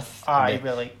under Smith.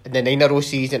 Really. In the 9 in a row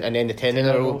season, and then the 10 in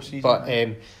a row season. But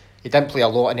he didn't play a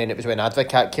lot, and then it was when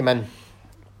Advocat came in.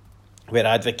 where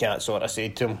Advocaat sort of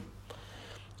said to him,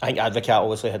 I think Advocaat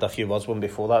obviously had a few words with him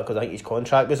before that, because I think his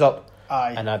contract was up.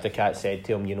 Aye. And Advocaat said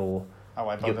to him, you know, I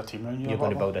want to build a team around you. You're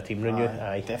going to build a team around you.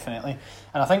 Aye, definitely.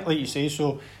 And I think, like you say,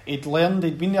 so he'd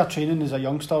been there training as a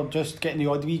youngster, just getting the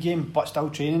odd wee game, but still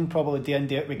training probably day in,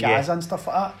 day out with Gaza and stuff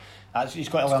like that. He's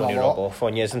got to learn a lot. Rub off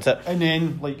on you, isn't it? And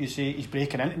then, like you say, he's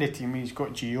breaking into the team. He's got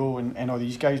Gio and all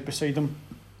these guys beside him.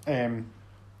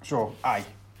 So, aye.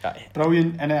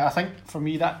 Brilliant. And I think for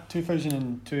me, that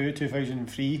 2002,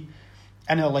 2003,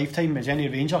 in our lifetime, as any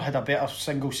Ranger had a better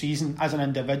single season as an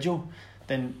individual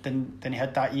than he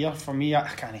had that year. For me, I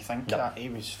can't think that he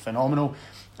was phenomenal.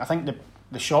 I think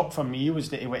the shock for me was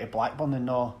that he went to Blackburn and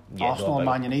not Arsenal or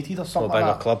Man United or something like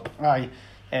that. Club. Aye.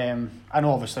 I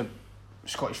know obviously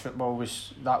Scottish football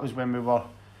was when we were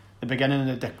the beginning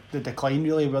of the decline,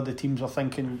 really, where the teams were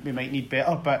thinking we might need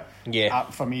better. But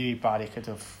for me, Barry could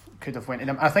have went to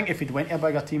them. I think if he'd went to a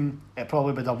bigger team, it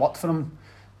probably would have worked for him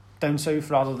down south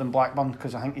rather than Blackburn,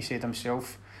 because I think he said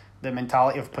himself the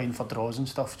mentality of playing for draws and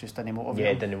stuff just didn't motivate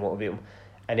him. Yeah, didn't motivate him.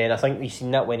 And then I think we've seen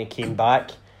that when he came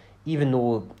back, even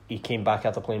though he came back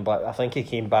after playing Black, I think he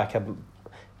came back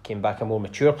a more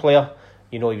mature player.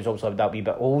 You know, he was also that wee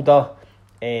bit older.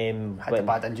 Had the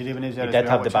bad injury when he was there. He did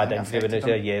have the bad injury when he was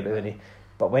there,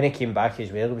 but when he came back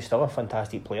as well, he was still a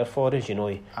fantastic player for us. You know,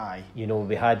 you know,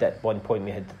 we had at one point we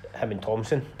had him and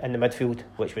Thompson in the midfield,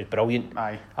 which was brilliant.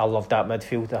 I loved that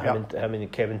midfield. Him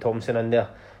and Kevin Thompson in there.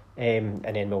 And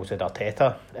then we also had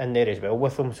Arteta in there as well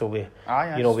with him. So we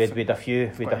had a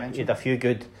few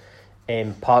good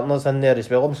partners in there as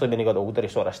well. Obviously, when he got older, he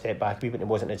sort of stepped back a bit and he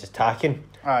wasn't as attacking.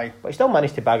 But he still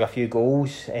managed to bag a few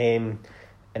goals. And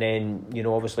then, you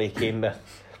know, obviously he came with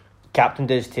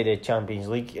captained us to the Champions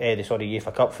League, the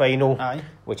UEFA Cup final,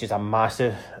 which is a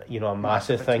massive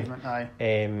thing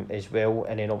as well.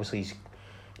 And then obviously his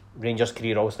Rangers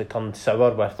career obviously turned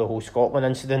sour with the whole Scotland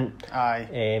incident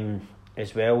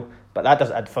as well. But that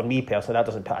doesn't, for me personally, that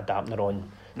doesn't put a dampener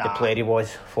on the player he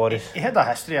was for us. He had a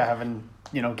history of having,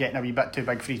 you know, getting a wee bit too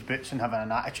big for his boots and having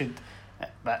an attitude.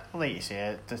 But like you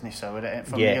say, it doesn't sour it.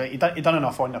 For me, like, he done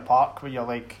enough on the park where you're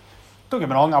like, don't get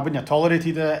me wrong, I wouldn't have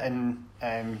tolerated it, and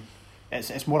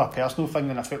it's more a personal thing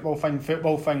than a football thing.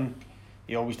 Football thing,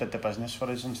 he always did the business for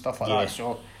us and stuff like that.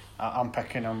 So I'm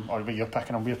picking him, or you're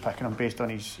picking him, we're picking him based on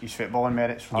his footballing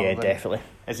merits. Yeah, definitely.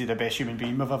 Is he the best human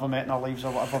being we've ever met in our lives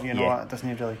or whatever? You know, it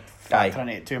doesn't really factor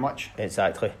into it too much.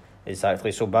 Exactly.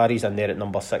 So Barry's in there at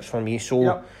number 6 for me.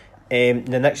 So the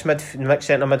next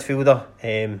centre midfielder,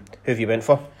 who have you went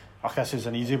for? Oh, this is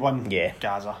an easy one.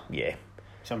 Gaza.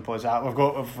 Simple as that. We've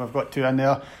got two in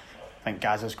there. I think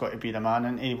Gaza's got to be the man,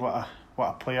 isn't he? What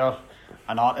a player,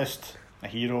 an artist, a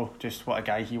hero, just what a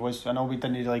guy he was. I know we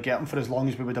didn't really get him for as long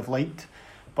as we would have liked,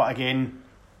 but again,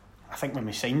 I think when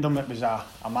we signed him, it was a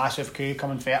massive coup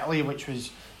coming for Italy, which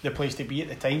was the place to be at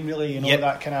the time, really. You know,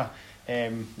 that kind of...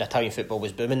 the Italian football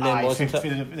was booming then, wasn't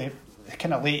it? The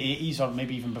kind of late 80s or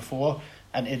maybe even before,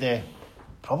 into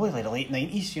probably the late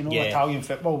 90s, you know, Italian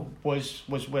football was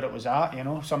where it was at, you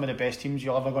know. Some of the best teams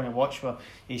you're ever going to watch were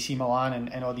AC Milan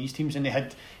and all these teams, and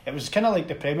it was kind of like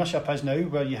the Premiership is now,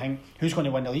 where you think, who's going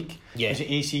to win the league? Is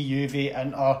it AC, Juve,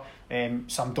 Inter,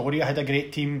 Sampdoria had a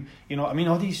great team, you know, I mean,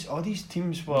 all these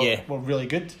teams were really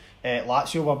good.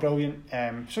 Lazio were brilliant,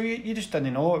 so you just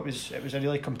didn't know. It was a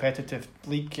really competitive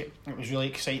league. It was really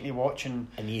exciting to watch, and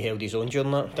he held his own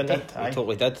during that, didn't he? He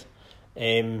totally did.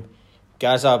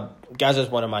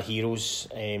 Gaza's one of my heroes.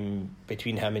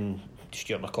 Between him and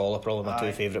Stuart McCall, probably my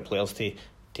two favourite players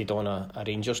to don a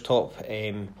Rangers top.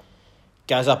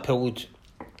 Gaza pulled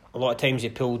a lot of times. He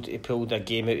pulled a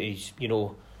game out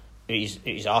of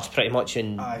his arse pretty much,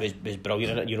 and was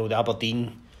brilliant in it. You know, the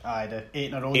Aberdeen. The 8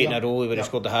 in a row. 8 in a row where he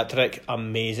scored the hat trick.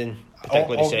 Amazing,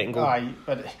 particularly the second goal.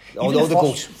 But all the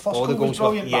goals. All the goals were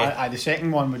brilliant. But the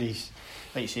second one where he's,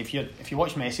 like you say, if you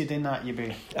watch Messi doing that,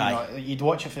 you'd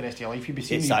watch it for the rest of your life. You'd be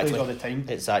seeing these plays all the time.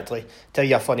 Exactly. Tell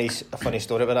you a funny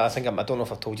story about that. I don't know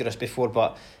if I've told you this before,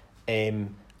 but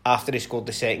after he scored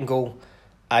the second goal,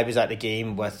 I was at the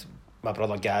game with my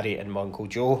brother Gary and my uncle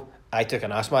Joe. I took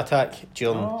an asthma attack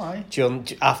during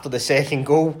after the second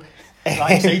goal.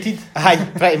 That excited?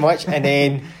 Pretty much. And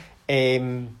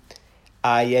then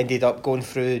I ended up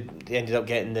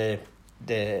getting the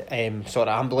sort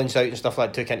of ambulance out and stuff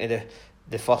like that, took into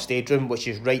the first aid room, which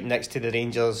is right next to the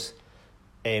Rangers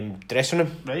dressing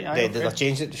room. Right, they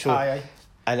changed it. So,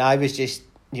 and I was just,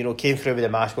 you know, came through with the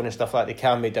mask on and stuff like that. They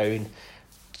calmed me down.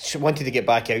 Wanted to get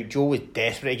back out. Joe was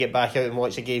desperate to get back out and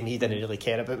watch the game. He didn't really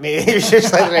care about me. He was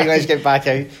just like, right, let's get back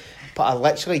out. But I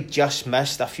literally just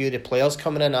missed a few of the players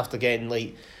coming in after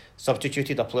getting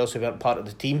substituted, or players who weren't part of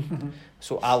the team.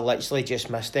 So I literally just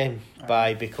missed them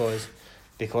because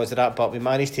because of that. But we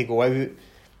managed to go out,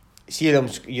 see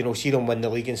them win the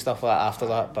league and stuff like that after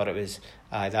that. But it was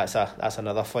that's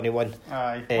another funny one.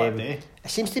 Aye, what a day. It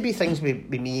seems to be things with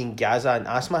me and Gaza and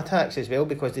asthma attacks as well,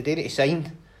 because the day that he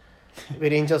signed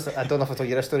with Rangers, I don't know if I told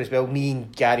you this story as well, me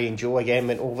and Gary and Joe again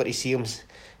went over to see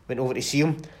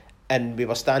him, and we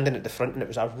were standing at the front, and it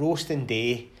was a roasting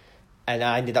day, and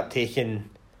I ended up taking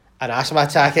an asthma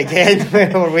attack again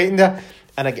when we were waiting there,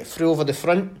 and I get through over the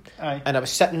front. Aye. And I was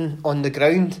sitting on the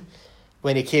ground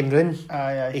when he came round.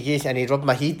 Aye. He rubbed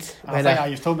my head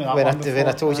you've told me that one before. When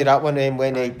I told you that one,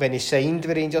 when he signed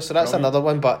with Rangers. So that's another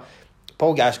one. But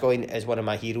Paul Gascoigne is one of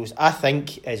my heroes. I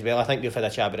think as well, I think we've had a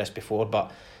chat about this before,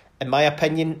 but in my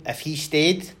opinion, if he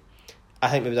stayed, I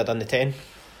think we would have done the 10.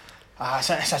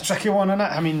 It's a tricky one, isn't it?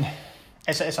 I mean,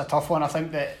 it's a tough one. I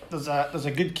think that there's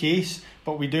a good case,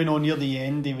 but we do know near the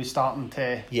end he was starting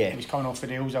to... Yeah. He was coming off the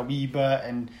rails a wee bit,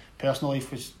 and personal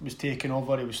life was taking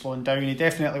over. He was slowing down. He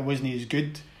definitely wasn't as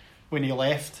good when he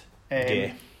left.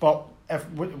 But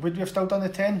would we have still done the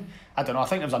 10? I don't know. I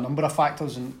think there's a number of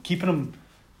factors, and keeping him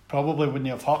probably wouldn't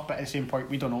have hurt, but at the same point,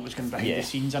 we don't know what was going behind the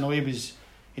scenes. I know he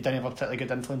didn't have a particularly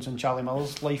good influence on Charlie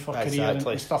Miller's life or career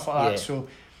and stuff like that, so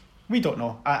we don't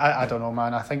know. I don't know,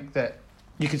 man. I think that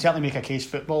you could certainly make a case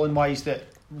footballing wise that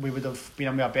we would have been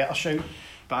a better shout,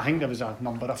 but I think there was a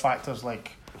number of factors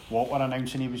like Walter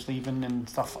announcing he was leaving and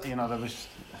stuff. There was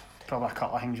probably a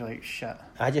couple of things you're like, shit.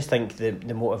 I just think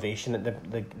the motivation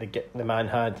that the man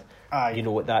had,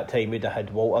 at that time would have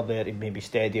had Walter there to maybe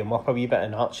steady him up a wee bit,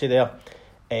 and Archie there.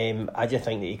 I just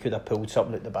think that he could have pulled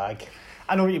something out the bag.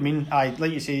 I know what you mean. Like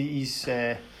you say, he's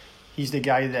the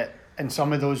guy that in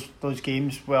some of those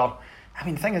games where, I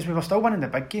mean, the thing is, we were still winning the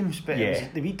big games, but it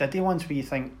was the wee diddy ones where you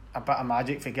think a bit of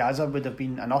magic for Gaza would have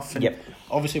been enough. And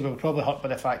obviously we were probably hurt by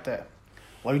the fact that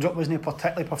Laudrup wasn't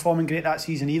particularly performing great that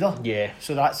season either. Yeah.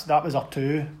 So that was our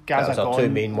two. Gaza that was our two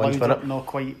main ones, Laudrup not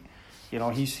quite.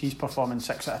 He's performing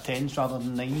 6 out of 10s rather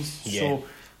than 9s. Yeah. So,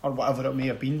 or whatever it may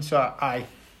have been. So I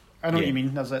know what you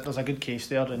mean. There's a good case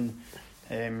there, and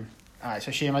it's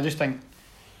a shame. I just think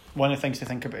one of the things to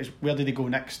think about is where did he go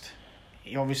next?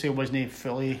 He obviously wasn't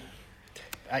fully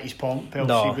at his pomp,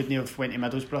 else he wouldn't have went to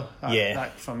Middlesbrough.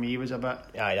 That for me was a bit...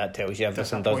 Aye, that tells you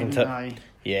everything, doesn't it? Aye.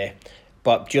 Yeah.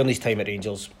 But during his time at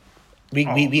Rangers, we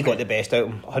got the best out of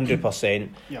him, 100%.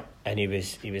 Yeah. And he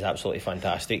was absolutely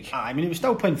fantastic. I mean, he was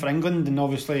still playing for England, and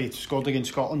obviously scored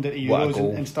against Scotland at the Euros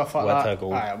and stuff like that. What a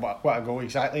goal. What a goal,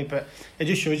 exactly. But it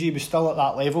just shows you he was still at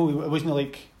that level. It wasn't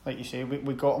like you say,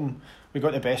 we got him, we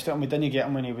got the best of him. We didn't get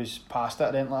him when he was past it or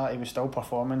anything like that. He was still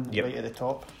performing right at the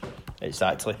top.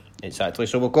 Exactly.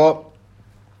 So we've got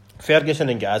Ferguson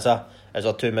and Gaza as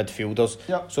our two midfielders.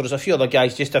 Yep. So there's a few other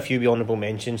guys, just a few honourable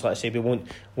mentions. Like I say, we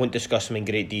won't discuss them in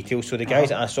great detail. So the guys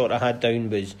that I sort of had down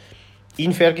was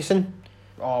Ian Ferguson.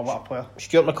 Oh, what a player.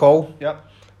 Stuart McCall. Yep.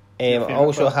 I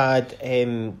also had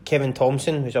Kevin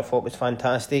Thompson, which I thought was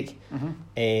fantastic.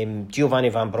 Mm-hmm. Giovanni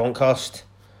Van Bronckhorst,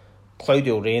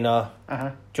 Claudio Reyna,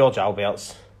 George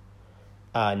Alberts,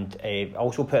 and I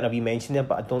also put in a wee mention there,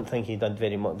 but I don't think he did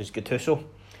very much, was Gattuso.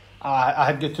 I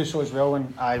had Gattuso as well,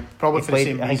 and I probably for the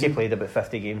same reason. I think he played about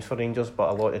 50 games for Rangers, but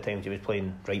a lot of the times he was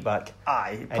playing right back.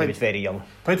 And he was very young.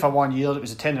 Played for 1 year, it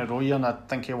was a 10 in a row year, and I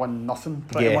think he won nothing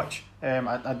pretty much.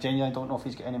 I genuinely don't know if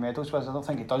he's got any medals with us, I don't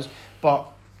think he does. But,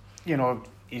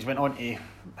 he's went on to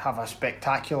have a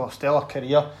spectacular, stellar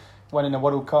career, winning the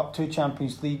World Cup, 2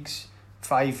 Champions Leagues,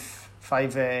 five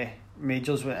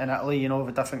majors in Italy,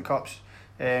 with different cups.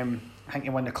 I think he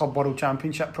won the Club World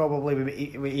Championship probably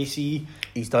with ACE.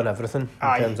 He's done everything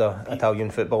in terms of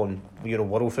Italian football and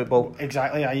world football.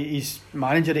 Exactly, he's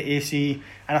manager at ACE.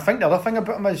 And I think the other thing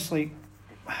about him is he's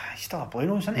still a Blue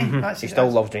Nose, isn't he? Mm-hmm. He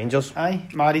still loves Rangers. Aye,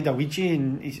 married a Ouija,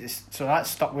 and so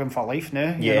that's stuck with him for life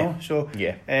now. So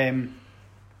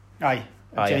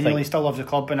genuinely still loves the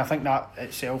club, and I think that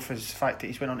itself is the fact that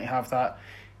he's went on to have that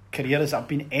career. Has there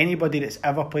been anybody that's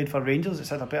ever played for Rangers that's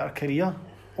had a better career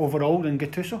overall than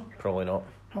Gattuso? Probably not.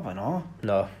 Probably not.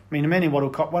 No. I mean, many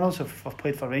World Cup winners have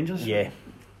played for Rangers. Yeah.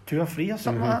 2 or 3 or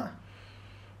something like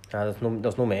that.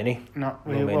 There's no many. No,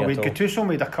 Gattuso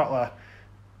made a couple of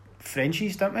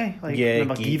Frenchies, didn't we?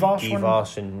 Remember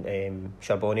Givas and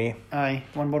Charbonnier. Aye,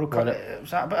 one World Cup.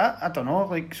 Was that about it? I don't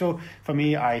know. So for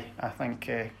me, I think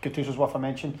Gattuso's worth a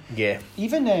mention. Yeah.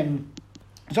 Even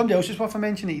somebody else is worth a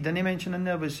mention that you didn't mention in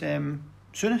there was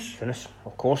Souness,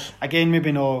 of course. Again,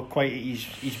 maybe not quite at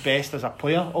his best as a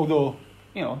player, although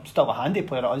still a handy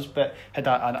player it is, but had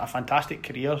a fantastic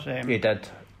career. He did,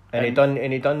 and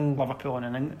he done Liverpool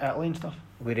and in Italy and stuff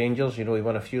with Rangers. He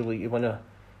won a few leagues.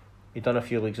 He done a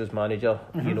few leagues as manager.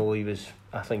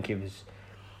 Mm-hmm. I think he was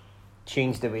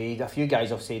changed the way. A few guys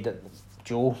have said that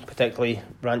Joe particularly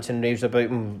rants and raves about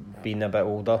him being a bit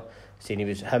older,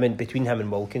 saying between him and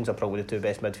Wilkins are probably the two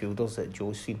best midfielders that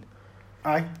Joe's seen.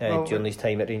 Aye, during his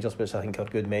time at Rangers, which I think are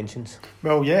good mentions.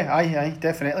 Well, yeah, aye,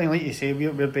 definitely. Like you say,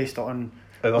 we're based on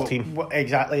our team.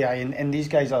 Exactly, aye, and these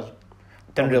guys are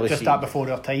that before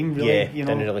their time, really. Yeah,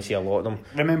 didn't really see a lot of them.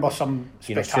 Remember some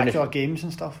spectacular games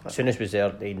and stuff. As soon as was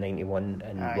there in 91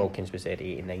 and Wilkins was there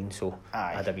 89, so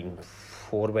I'd have been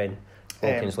 4 when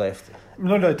Wilkins left. I'm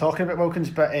not really talking about Wilkins,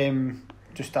 but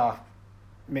just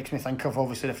makes me think of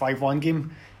obviously the 5-1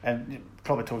 game, and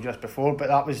probably told you this before, but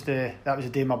that was the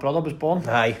day my brother was born.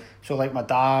 Aye. So like my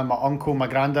dad, my uncle, my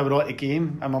granddad were all at the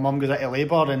game, and my mum goes into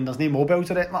labour, and there's no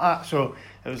mobiles or anything like that. So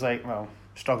it was like, well,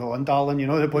 struggle on, darling. You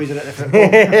know the boys are at the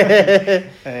football.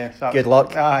 So good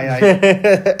luck.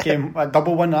 Aye. Came a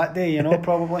double one that day, you know,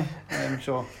 probably.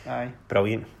 So aye.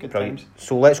 Brilliant. Good times.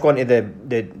 So let's go into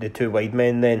the two wide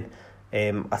men then.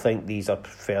 I think these are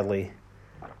fairly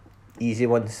easy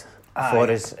ones for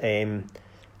us.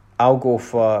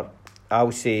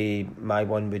 I'll say my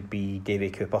one would be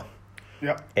Davy Cooper.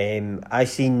 Yep. I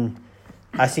seen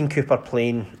Cooper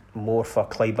playing more for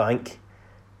Clydebank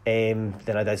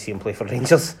than I did see him play for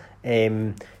Rangers.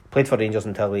 Played for Rangers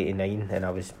until 89, and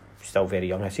I was still very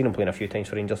young. I seen him playing a few times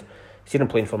for Rangers. Seen him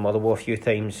playing for Motherwell a few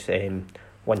times.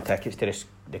 Won tickets to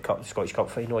the Scottish Cup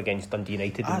final against Dundee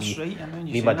United. That's right. I mean,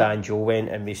 me, my dad and Joe went,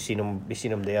 and we seen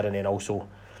him there. And then also,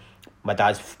 my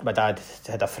dad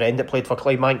had a friend that played for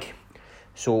Clydebank.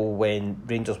 So when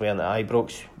Rangers weren't at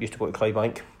Ibrox, used to go to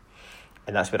Clydebank,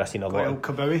 and that's where I seen a lot.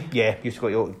 Kilbowie. Yeah, used to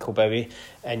go to Kilbowie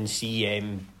and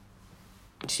see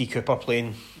Cooper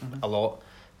playing a lot.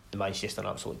 The man's just an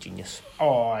absolute genius.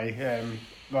 Oh, aye.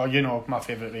 Well, you know, my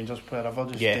favourite Rangers player ever,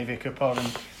 just Davy Cooper,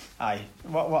 and aye,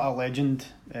 what a legend.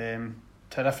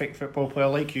 Terrific football player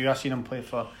like you. I seen him play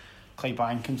for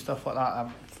Clydebank and stuff like that.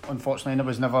 Unfortunately, I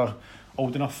was never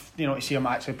old enough, you know, to see him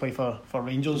actually play for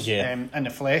Rangers in the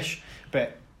flesh.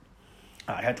 But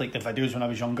I had like the videos when I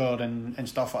was younger and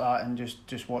stuff like that, and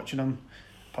just watching him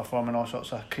performing all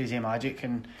sorts of crazy magic.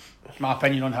 And my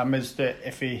opinion on him is that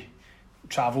if he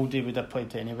travelled, he would have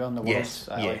played anywhere in the world.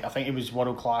 I think he was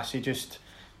world class. He just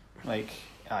he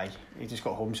just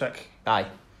got homesick. Aye,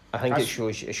 I think it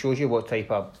shows you what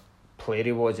type of player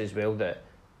he was as well. That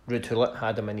Ruud Gullit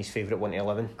had him in his favourite 1 to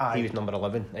 11. He was number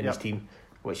 11 in his team,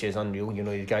 which is unreal. You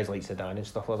know, the guys like Zidane and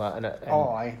stuff like that in it.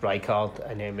 And Rijkaard,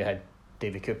 and then we had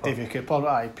Davy Cooper.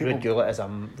 Aye. Ruud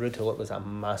Gullit was a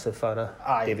massive fan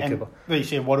of Davy Cooper. Like you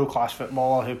say, world class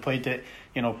footballer who played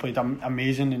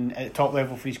amazing and at the top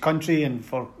level for his country and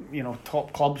for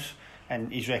top clubs.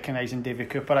 And he's recognising Davy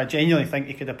Cooper. I genuinely think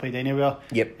he could have played anywhere.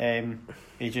 Yep.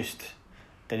 He just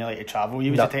didn't like to travel.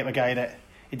 He was the type of guy that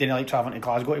he didn't like travelling to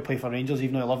Glasgow to play for Rangers,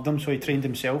 even though he loved them. So he trained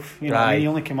himself. You know what I mean? He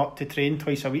only came up to train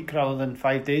twice a week rather than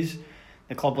 5 days.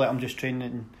 The club let him just train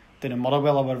down in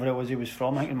Motherwell or wherever it was he was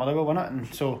from. I think in Motherwell, wasn't it?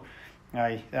 And so,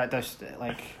 that just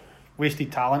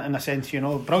wasted talent in a sense. You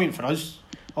know, brilliant for us,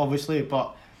 obviously,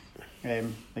 but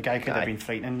the guy could have been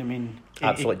frightening. I mean,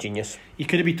 absolute genius. You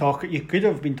could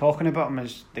have been talking about him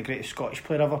as the greatest Scottish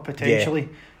player ever potentially.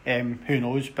 Who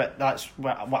knows? But that's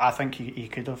what I think he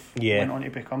could have went on to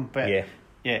become. But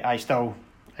I still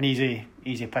an easy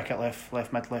pick at left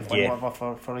mid, left wing,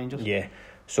 whatever for Rangers. Yeah.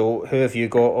 So who have you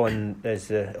got on as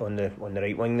on the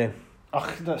right wing then?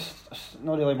 There's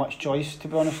not really much choice, to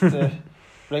be honest. The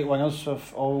right wingers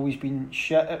have always been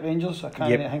shit at Rangers. I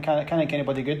can't think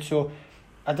anybody good. So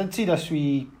I did see this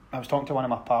I was talking to one of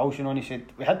my pals, you know, and he said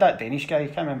we had that Danish guy, I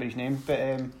can't remember his name,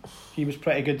 but he was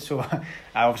pretty good. So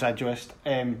I obviously had just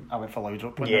I went for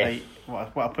Laudrup.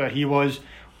 What a player he was.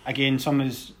 Again,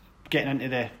 someone's getting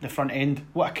into the front end.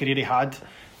 What a career he had,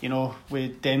 you know,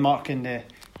 with Denmark and the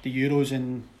Euros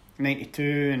in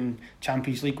 92 and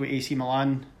Champions League with AC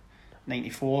Milan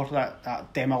 94,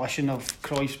 that demolition of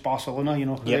Cruyff's Barcelona, you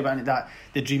know, that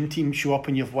the dream team show up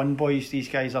and you've won, boys, these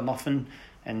guys are nothing.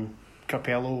 And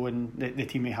Capello and the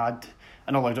team he had,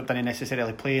 I know Laudrup didn't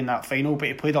necessarily play in that final, but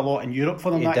he played a lot in Europe for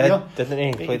them year. Didn't he?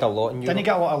 He played a lot in Europe. Didn't he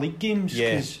get a lot of league games?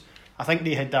 Because I think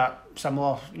they had that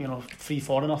similar, you know, free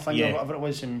foreigner thing or whatever it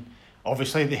was, and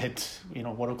obviously they had, you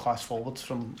know, world class forwards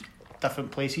from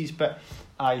different places. But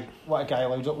what a guy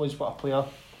Laudrup was, what a player.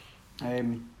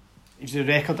 He was the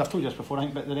record, I've told you this before, I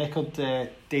think, but the record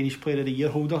Danish Player of the Year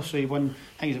holder. So he won,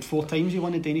 I think, 4 times he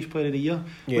won the Danish Player of the Year,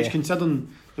 which,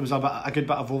 considering there was a good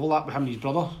bit of overlap with him and his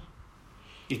brother.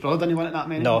 His brother didn't win it that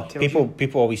many. No,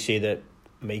 people always say that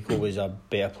Michael was a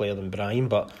better player than Brian,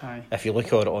 but if you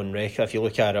look at it on record, if you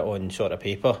look at it on sort of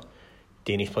paper,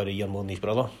 Danish Player of the Year more than his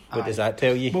brother. What does that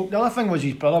tell you? Well, the other thing was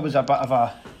his brother was a bit of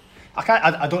a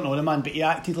I don't know the man, but he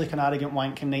acted like an arrogant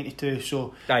wank in '92.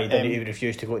 So he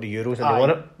refused to go to the Euros and they won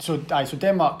it. So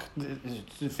Denmark,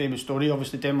 the famous story.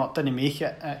 Obviously, Denmark didn't make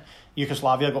it.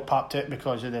 Yugoslavia got papped out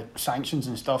because of the sanctions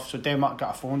and stuff. So Denmark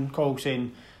got a phone call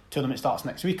saying tournament starts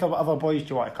next week or whatever, boys. Do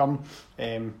you want to come?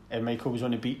 And Michael was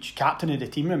on the beach, captain of the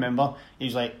team. Remember, he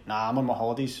was like, "Nah, I'm on my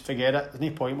holidays. Forget it. There's no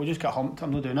point. We'll just get humped.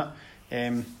 I'm not doing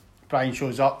it." Brian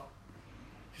shows up.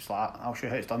 Just like, "I'll show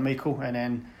you how it's done, Michael." And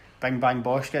then bing bang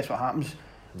bosh. Guess what happens?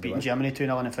 Beating Germany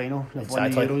 2-0 in the final. They've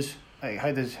won the Euros. Like,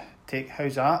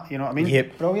 how's that? You know what I mean?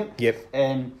 Yep. Brilliant. Yep.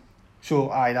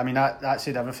 I mean that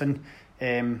said everything.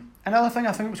 Another thing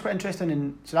I think was quite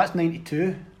interesting, so that's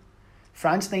 92.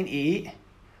 France 98.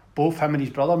 Both him and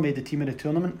his brother made the team of the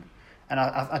tournament, and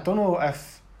I don't know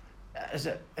if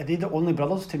are they the only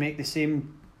brothers to make the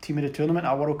same team of the tournament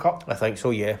at a World Cup? I think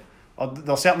so, yeah. Or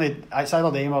there's certainly, it's either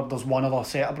them or there's one other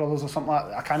set of brothers or something like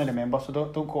that. I can't remember, so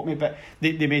don't quote me. But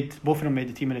they made, both of them made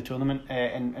the team of the tournament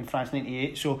in France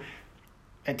 98. So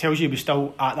it tells you he was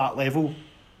still at that level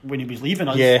when he was leaving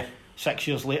us 6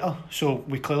 years later. So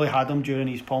we clearly had him during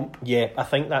his pomp. Yeah, I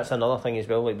think that's another thing as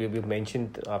well. Like we've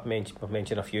mentioned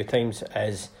a few times,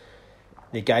 is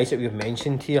the guys that we've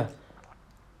mentioned here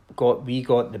we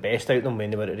got the best out of them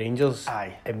when they were at Rangers.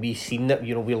 Aye. And we seen it,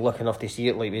 we're lucky enough to see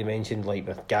it, like we mentioned, like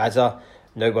with Gaza,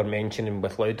 now we're mentioning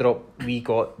with Laudrup, we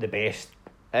got the best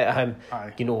out of him.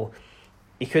 Aye.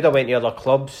 He could have went to other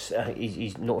clubs,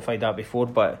 he's notified that before,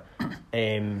 but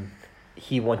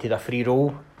he wanted a free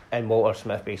role, and Walter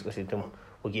Smith basically said to him,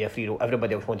 "We'll give you a free role."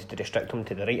 Everybody else wanted to restrict him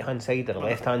to the right hand side or the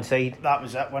left hand side. That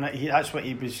was it. That's what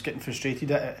he was getting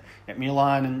frustrated at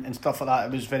Milan and stuff like that.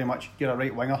 It was very much, you're a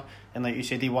right winger, and like you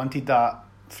said, he wanted that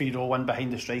free role in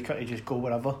behind the striker to just go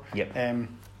wherever. Yep.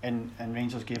 And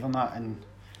Rangers gave him that, and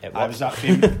it was that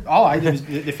famous. It was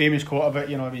the famous quote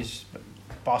about his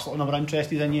Barcelona were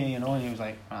interested in you, and he was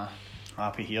like,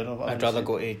 happy here or whatever. I'd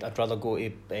rather go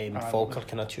to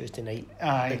Falkirk on a Tuesday night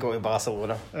than go to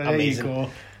Barcelona. There Amazing. You go.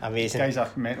 Amazing. This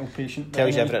guy's a mental patient.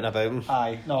 Tells you everything about him.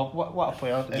 Aye, no, what a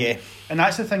player. And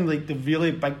that's the thing, like the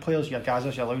really big players, your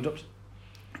Gazas, your Laudrups,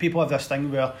 people have this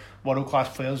thing where world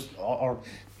class players or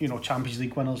Champions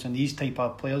League winners and these type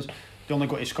of players, they only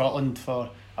go to Scotland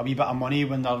for a wee bit of money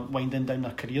when they're winding down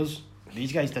their careers.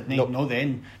 These guys didn't know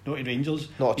then, no to Rangers.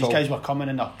 Not at These all. Guys were coming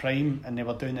in their prime and they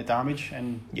were doing the damage,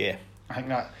 and I think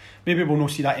that maybe we'll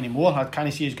not see that anymore. I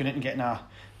can't see us going out and getting a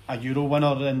Euro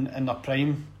winner in their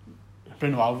prime.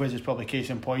 Bruno Alves is probably case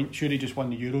in point. Sure, he just won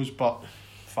the Euros, but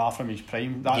far from his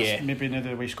prime. That's maybe not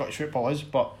the way Scottish football is,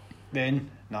 but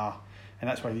then, nah. And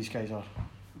that's why these guys are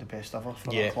the best ever for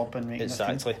their club and making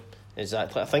exactly.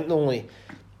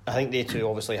 I think they two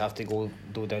obviously have to go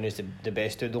down as the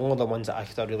best two. The only other ones that I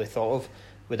could have really thought of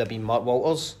would have been Mark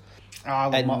Walters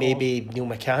and Mark maybe Neil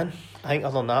McCann. I think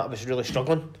other than that, I was really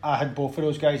struggling. I had both of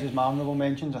those guys as my honourable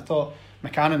mentions. I thought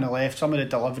McCann on the left, some of the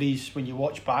deliveries, when you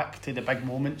watch back to the big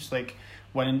moments, like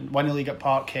winning the league at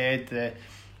Parkhead,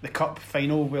 the cup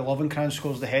final where Lovenkrands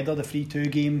scores the header, the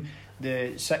 3-2 game,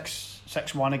 the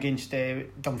 6-1 against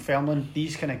Dunfermline,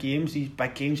 these kind of games, these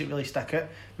big games that really stick out.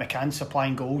 McCann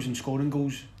supplying goals and scoring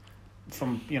goals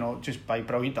from, just by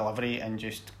brilliant delivery and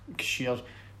just sheer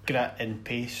grit and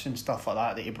pace and stuff like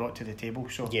that he brought to the table.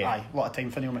 So a lot of time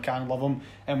for Neil McCann, love him.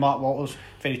 And Mark Walters,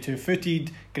 very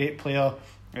two-footed, great player,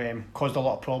 caused a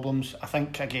lot of problems. I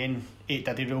think again 8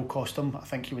 Diddy rule cost him. I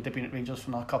think he would have been at Rangers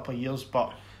for another couple of years,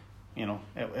 but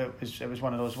it was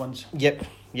one of those ones. Yep.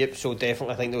 So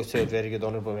definitely, I think those two are very good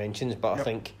honourable mentions. But I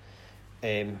think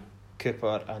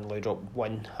Cooper and Laudrup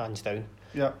win hands down.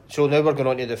 Yeah. So now we're going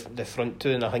on to the front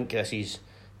two, and I think this is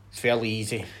fairly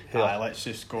easy. Let's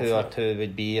just go. Who our two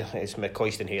would be? It's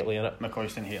McCoist and Hateley in it.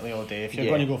 McCoist and Hateley all day. If you're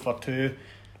going to go for two,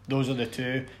 those are the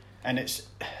two, and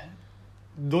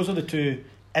those are the two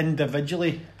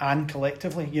individually and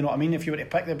collectively. You know what I mean? If you were to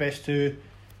pick the best two,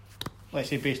 let's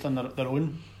say based on their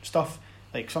own stuff,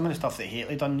 like some of the stuff that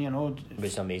Hateley done, it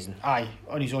was amazing. Aye,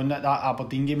 on his own. That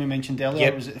Aberdeen game we mentioned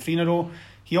earlier, was it the 3 in a row?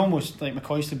 He almost, like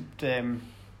McCoist had,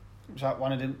 was that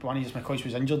one of his McCoist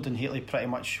was injured and Hateley pretty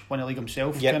much won the league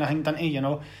himself, kind of thing, didn't he?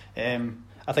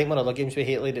 I think one of the other games with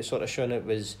Hateley that sort of shone it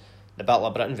was the Battle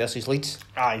of Britain versus Leeds.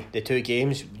 Aye, the two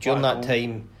games during that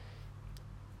time.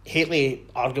 Hateley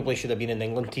arguably should have been in the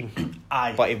England team.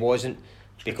 Aye, but he wasn't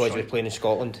because he was playing in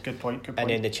Scotland. Good point. And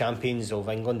then the champions of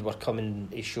England were coming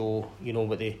to show,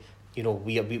 what they,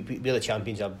 we're the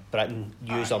champions of Britain.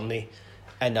 Use only,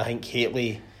 and I think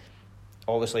Hateley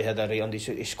obviously had a right under.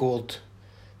 He scored.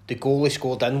 The goal he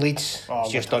scored in Leeds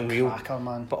is just unreal. Cracker,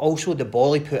 man. But also the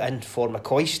ball he put in for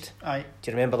McCoist. Aye.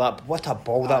 Do you remember that? What a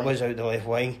ball that was out the left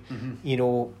wing.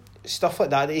 Mm-hmm. Stuff like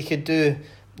that he could do.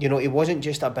 He wasn't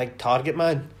just a big target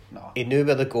man. No. He knew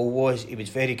where the goal was. He was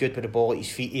very good with the ball at his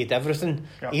feet. He had everything.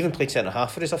 Yep. He even played centre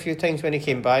half for us a few times when he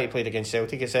came back. He played against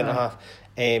Celtic at centre half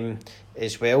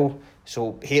as well.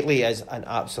 So Hateley is an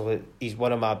absolute. He's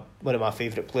one of my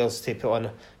favourite players to put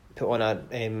on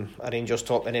a Rangers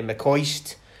top. And then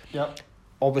McCoist. Yep.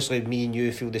 Obviously, me and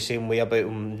you feel the same way about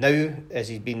him now as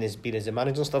he's been as a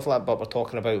manager and stuff like that. But we're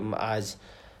talking about him as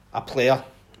a player.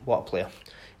 What a player!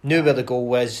 Knew where the goal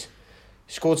was.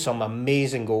 Scored some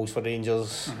amazing goals for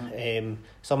Rangers.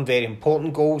 Some very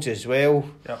important goals as well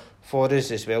for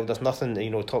us as well. There's nothing,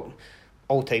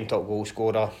 all-time top goal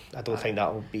scorer. I don't think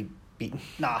that will be beaten.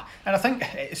 Nah, and I think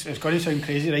it's going to sound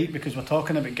crazy, right? Because we're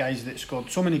talking about guys that scored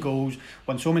so many goals,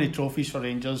 won so many trophies for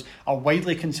Rangers, are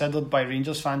widely considered by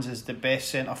Rangers fans as the best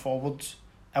centre forwards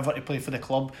ever to play for the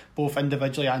club, both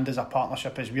individually and as a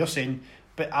partnership, as we're saying.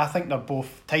 But I think they're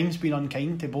both, time's been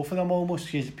unkind to both of them almost.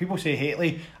 People say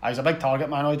Hateley, he's a big target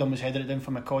man, I almost headed it in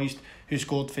for McCoist, who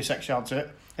scored for 6 yards out.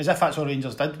 As if that's all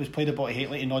Rangers did, was play the ball to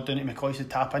Hateley to nod down to McCoist to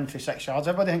tap in for 6 yards.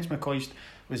 Everybody thinks McCoist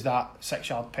was that 6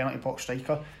 yard penalty box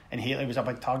striker and Hateley was a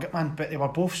big target man, but they were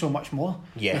both so much more.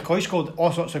 McCoist scored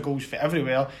all sorts of goals for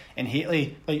everywhere, and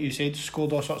Hateley, like you said,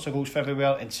 scored all sorts of goals for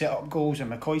everywhere and set up goals,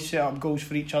 and McCoist set up goals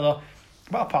for each other.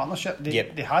 What a partnership.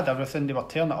 They had everything, they were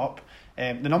tearing it up.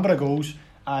 The number of goals,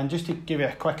 and just to give you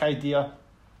a quick idea,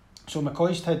 so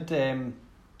McCoist had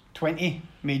 20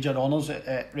 major honours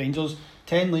at Rangers,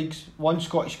 10 leagues, 1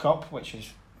 Scottish Cup, which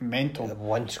is mental.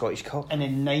 1 Scottish Cup. And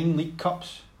then 9 League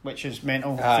Cups, which is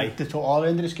mental. The total other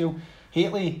end of the scale.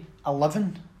 Hateley,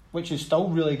 11, which is still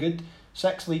really good.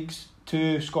 6 leagues,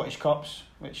 2 Scottish Cups,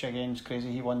 which again is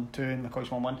crazy. He won 2 and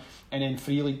McCoist won 1. And then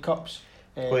 3 League Cups.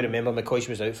 Remember McCoist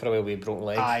was out for a while with a broken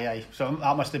leg. Aye. So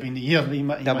that must have been the year he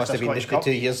that must have been the Cup.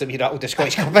 2 years that we rattled the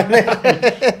Scottish Cup in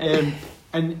there.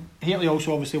 And Hateley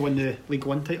also obviously won the League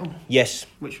One title. Yes.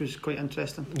 Which was quite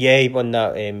interesting. Yeah, he won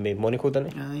that with Monaco,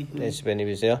 didn't he? Aye. That's when he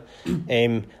was there.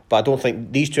 But I don't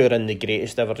think these two are in the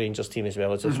greatest ever Rangers team as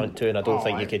well as the front two, and I don't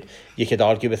think you could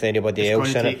argue with anybody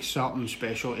else in it. It's going to take something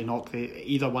special to knock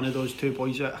either one of those two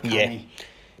boys out. I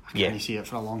can't see it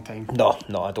for a long time. No,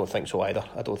 I don't think so either.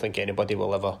 I don't think anybody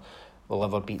will ever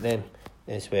beat them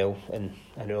as well in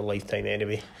our lifetime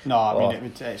anyway. No, I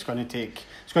mean it's going to take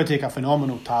a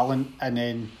phenomenal talent, and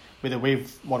then with the way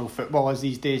world football is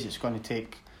these days, it's going to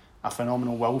take a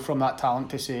phenomenal will from that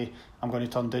talent to say, I'm going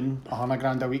to turn down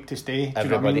 $100,000 a week to stay. Do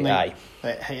Everybody, you know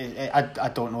what I mean? I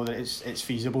don't know that it's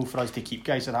feasible for us to keep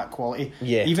guys of that quality.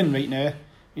 Yeah. Even right now,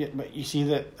 you see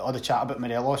that all the chat about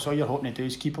Morelos, all you're hoping to do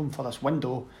is keep him for this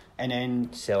window, and then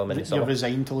sell him in the summer. You're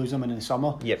resigned to lose him in the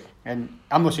summer. Yep. And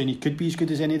I'm not saying he could be as good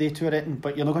as any day to a rating,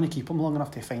 but you're not going to keep him long enough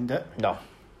to find it. No.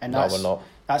 And we're not.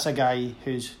 That's a guy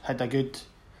who's had a good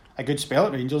spell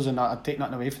at Rangers, and I'd take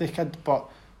nothing away from the kid, but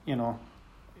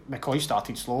McCoy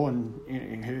started slow, and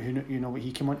you know what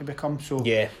he came on to become. So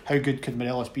how good could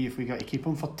Morelos be if we got to keep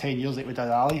him for 10 years like we did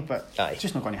Ali? But it's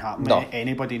just not going to happen. No.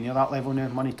 Anybody near that level now.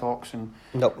 Money talks, and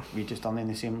we just aren't in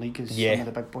the same league as some of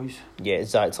the big boys. Yeah,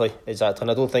 exactly. And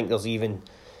I don't think there's even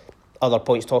other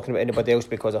points talking about anybody else,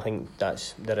 because I think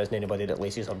there isn't anybody that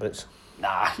laces her boots.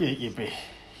 Nah, you'd be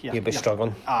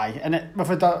struggling. Aye, and we've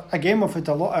had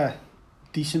a lot of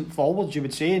decent forwards, you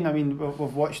would say. And I mean,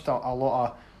 we've watched a lot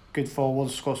of good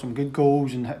forwards score some good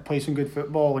goals and play some good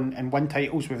football and win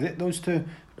titles with those two,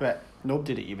 but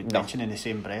nobody that you would mention in the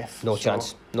same breath. No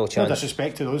chance. No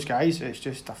disrespect to those guys, it's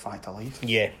just a fact of life.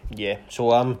 Yeah.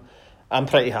 So I'm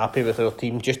pretty happy with our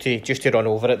team. Just to run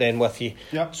over it then with you.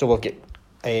 Yeah. So we'll get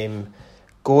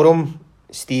Gorham,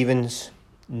 Stevens,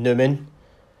 Newman,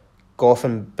 Goff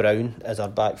and Brown as our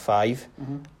back five.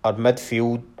 Mm-hmm. Our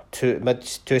midfield,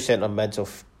 two centre mids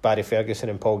of Barry Ferguson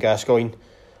and Paul Gascoigne.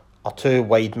 Our 2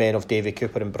 wide men of Davy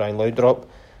Cooper and Brian Laudrup,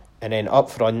 and then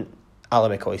up front,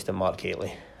 Alan McCoist and Mark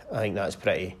Hateley. I think that's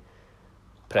pretty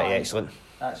excellent.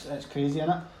 That's crazy,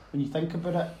 isn't it? When you think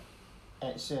about it,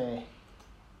 it's a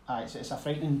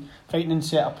frightening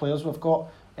set of players we've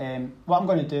got. What I'm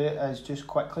going to do is just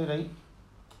quickly, right,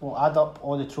 we'll add up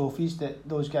all the trophies that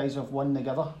those guys have won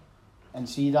together, and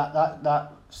see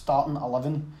that starting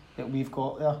 11 that we've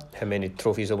got there. How many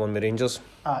trophies have won with Rangers?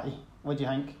 Aye, what do you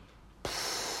think?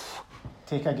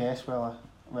 Take a guess while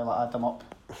I add them up.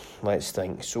 Let's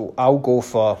think. So I'll go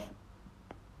for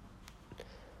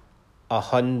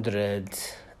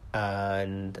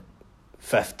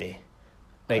 150.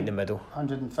 Right in the middle.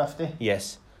 150?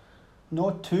 Yes.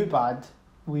 Not too bad.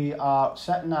 We are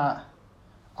sitting at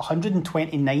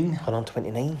 129.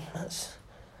 129?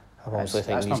 I'm obviously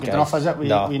thinking that's these not good guys. enough, is it? We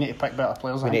need to pick better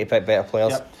players. We need to pick better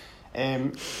players. Yep.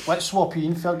 Let's swap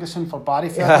Ian Ferguson for Barry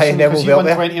Ferguson because he won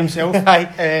 20 himself.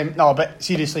 No, but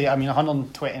seriously, I mean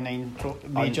 129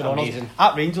 major honours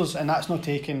at Rangers, and that's not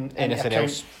taking anything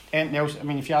else. I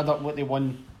mean, if you add up what they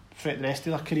won throughout the rest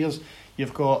of their careers,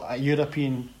 you've got a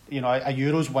European, a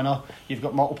Euros winner, you've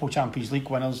got multiple Champions League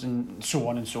winners, and so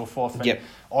on and so forth, and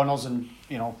honours in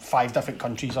 5 different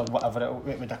countries or whatever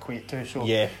it would equate to. So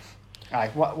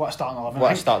what a starting 11.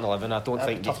 What a starting 11. I don't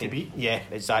think tough to beat. Yeah,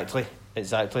 exactly. And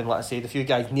like I said, a few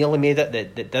guys nearly made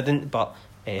it that didn't, but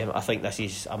I think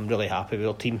I'm really happy with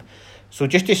our team. So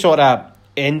just to sort of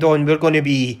end on, we're going to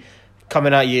be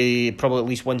coming at you probably at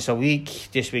least once a week,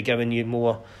 just be giving you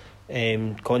more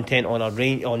content on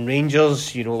on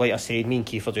Rangers. Like I said, me and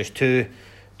Keith are just two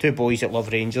boys that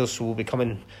love Rangers, so we'll be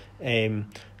coming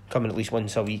at least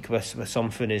once a week with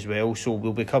something as well. So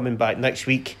we'll be coming back next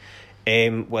week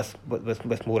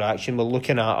with more action. We're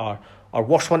looking at our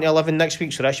worst 1 to 11 next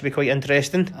week, so that should be quite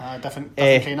interesting. Different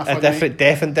kind of fun.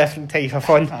 Different type of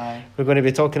fun. We're going to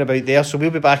be talking about there, so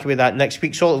we'll be back with that next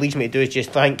week. So all it leaves me to do is just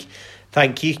thank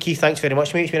Keith. Keith, thanks very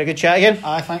much, mate. It's been a good chat again.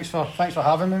 Thanks for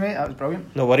having me, mate. That was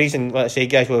brilliant. No worries, and let's say,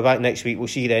 guys, we'll be back next week. We'll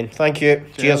see you then. Thank you.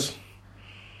 Cheers.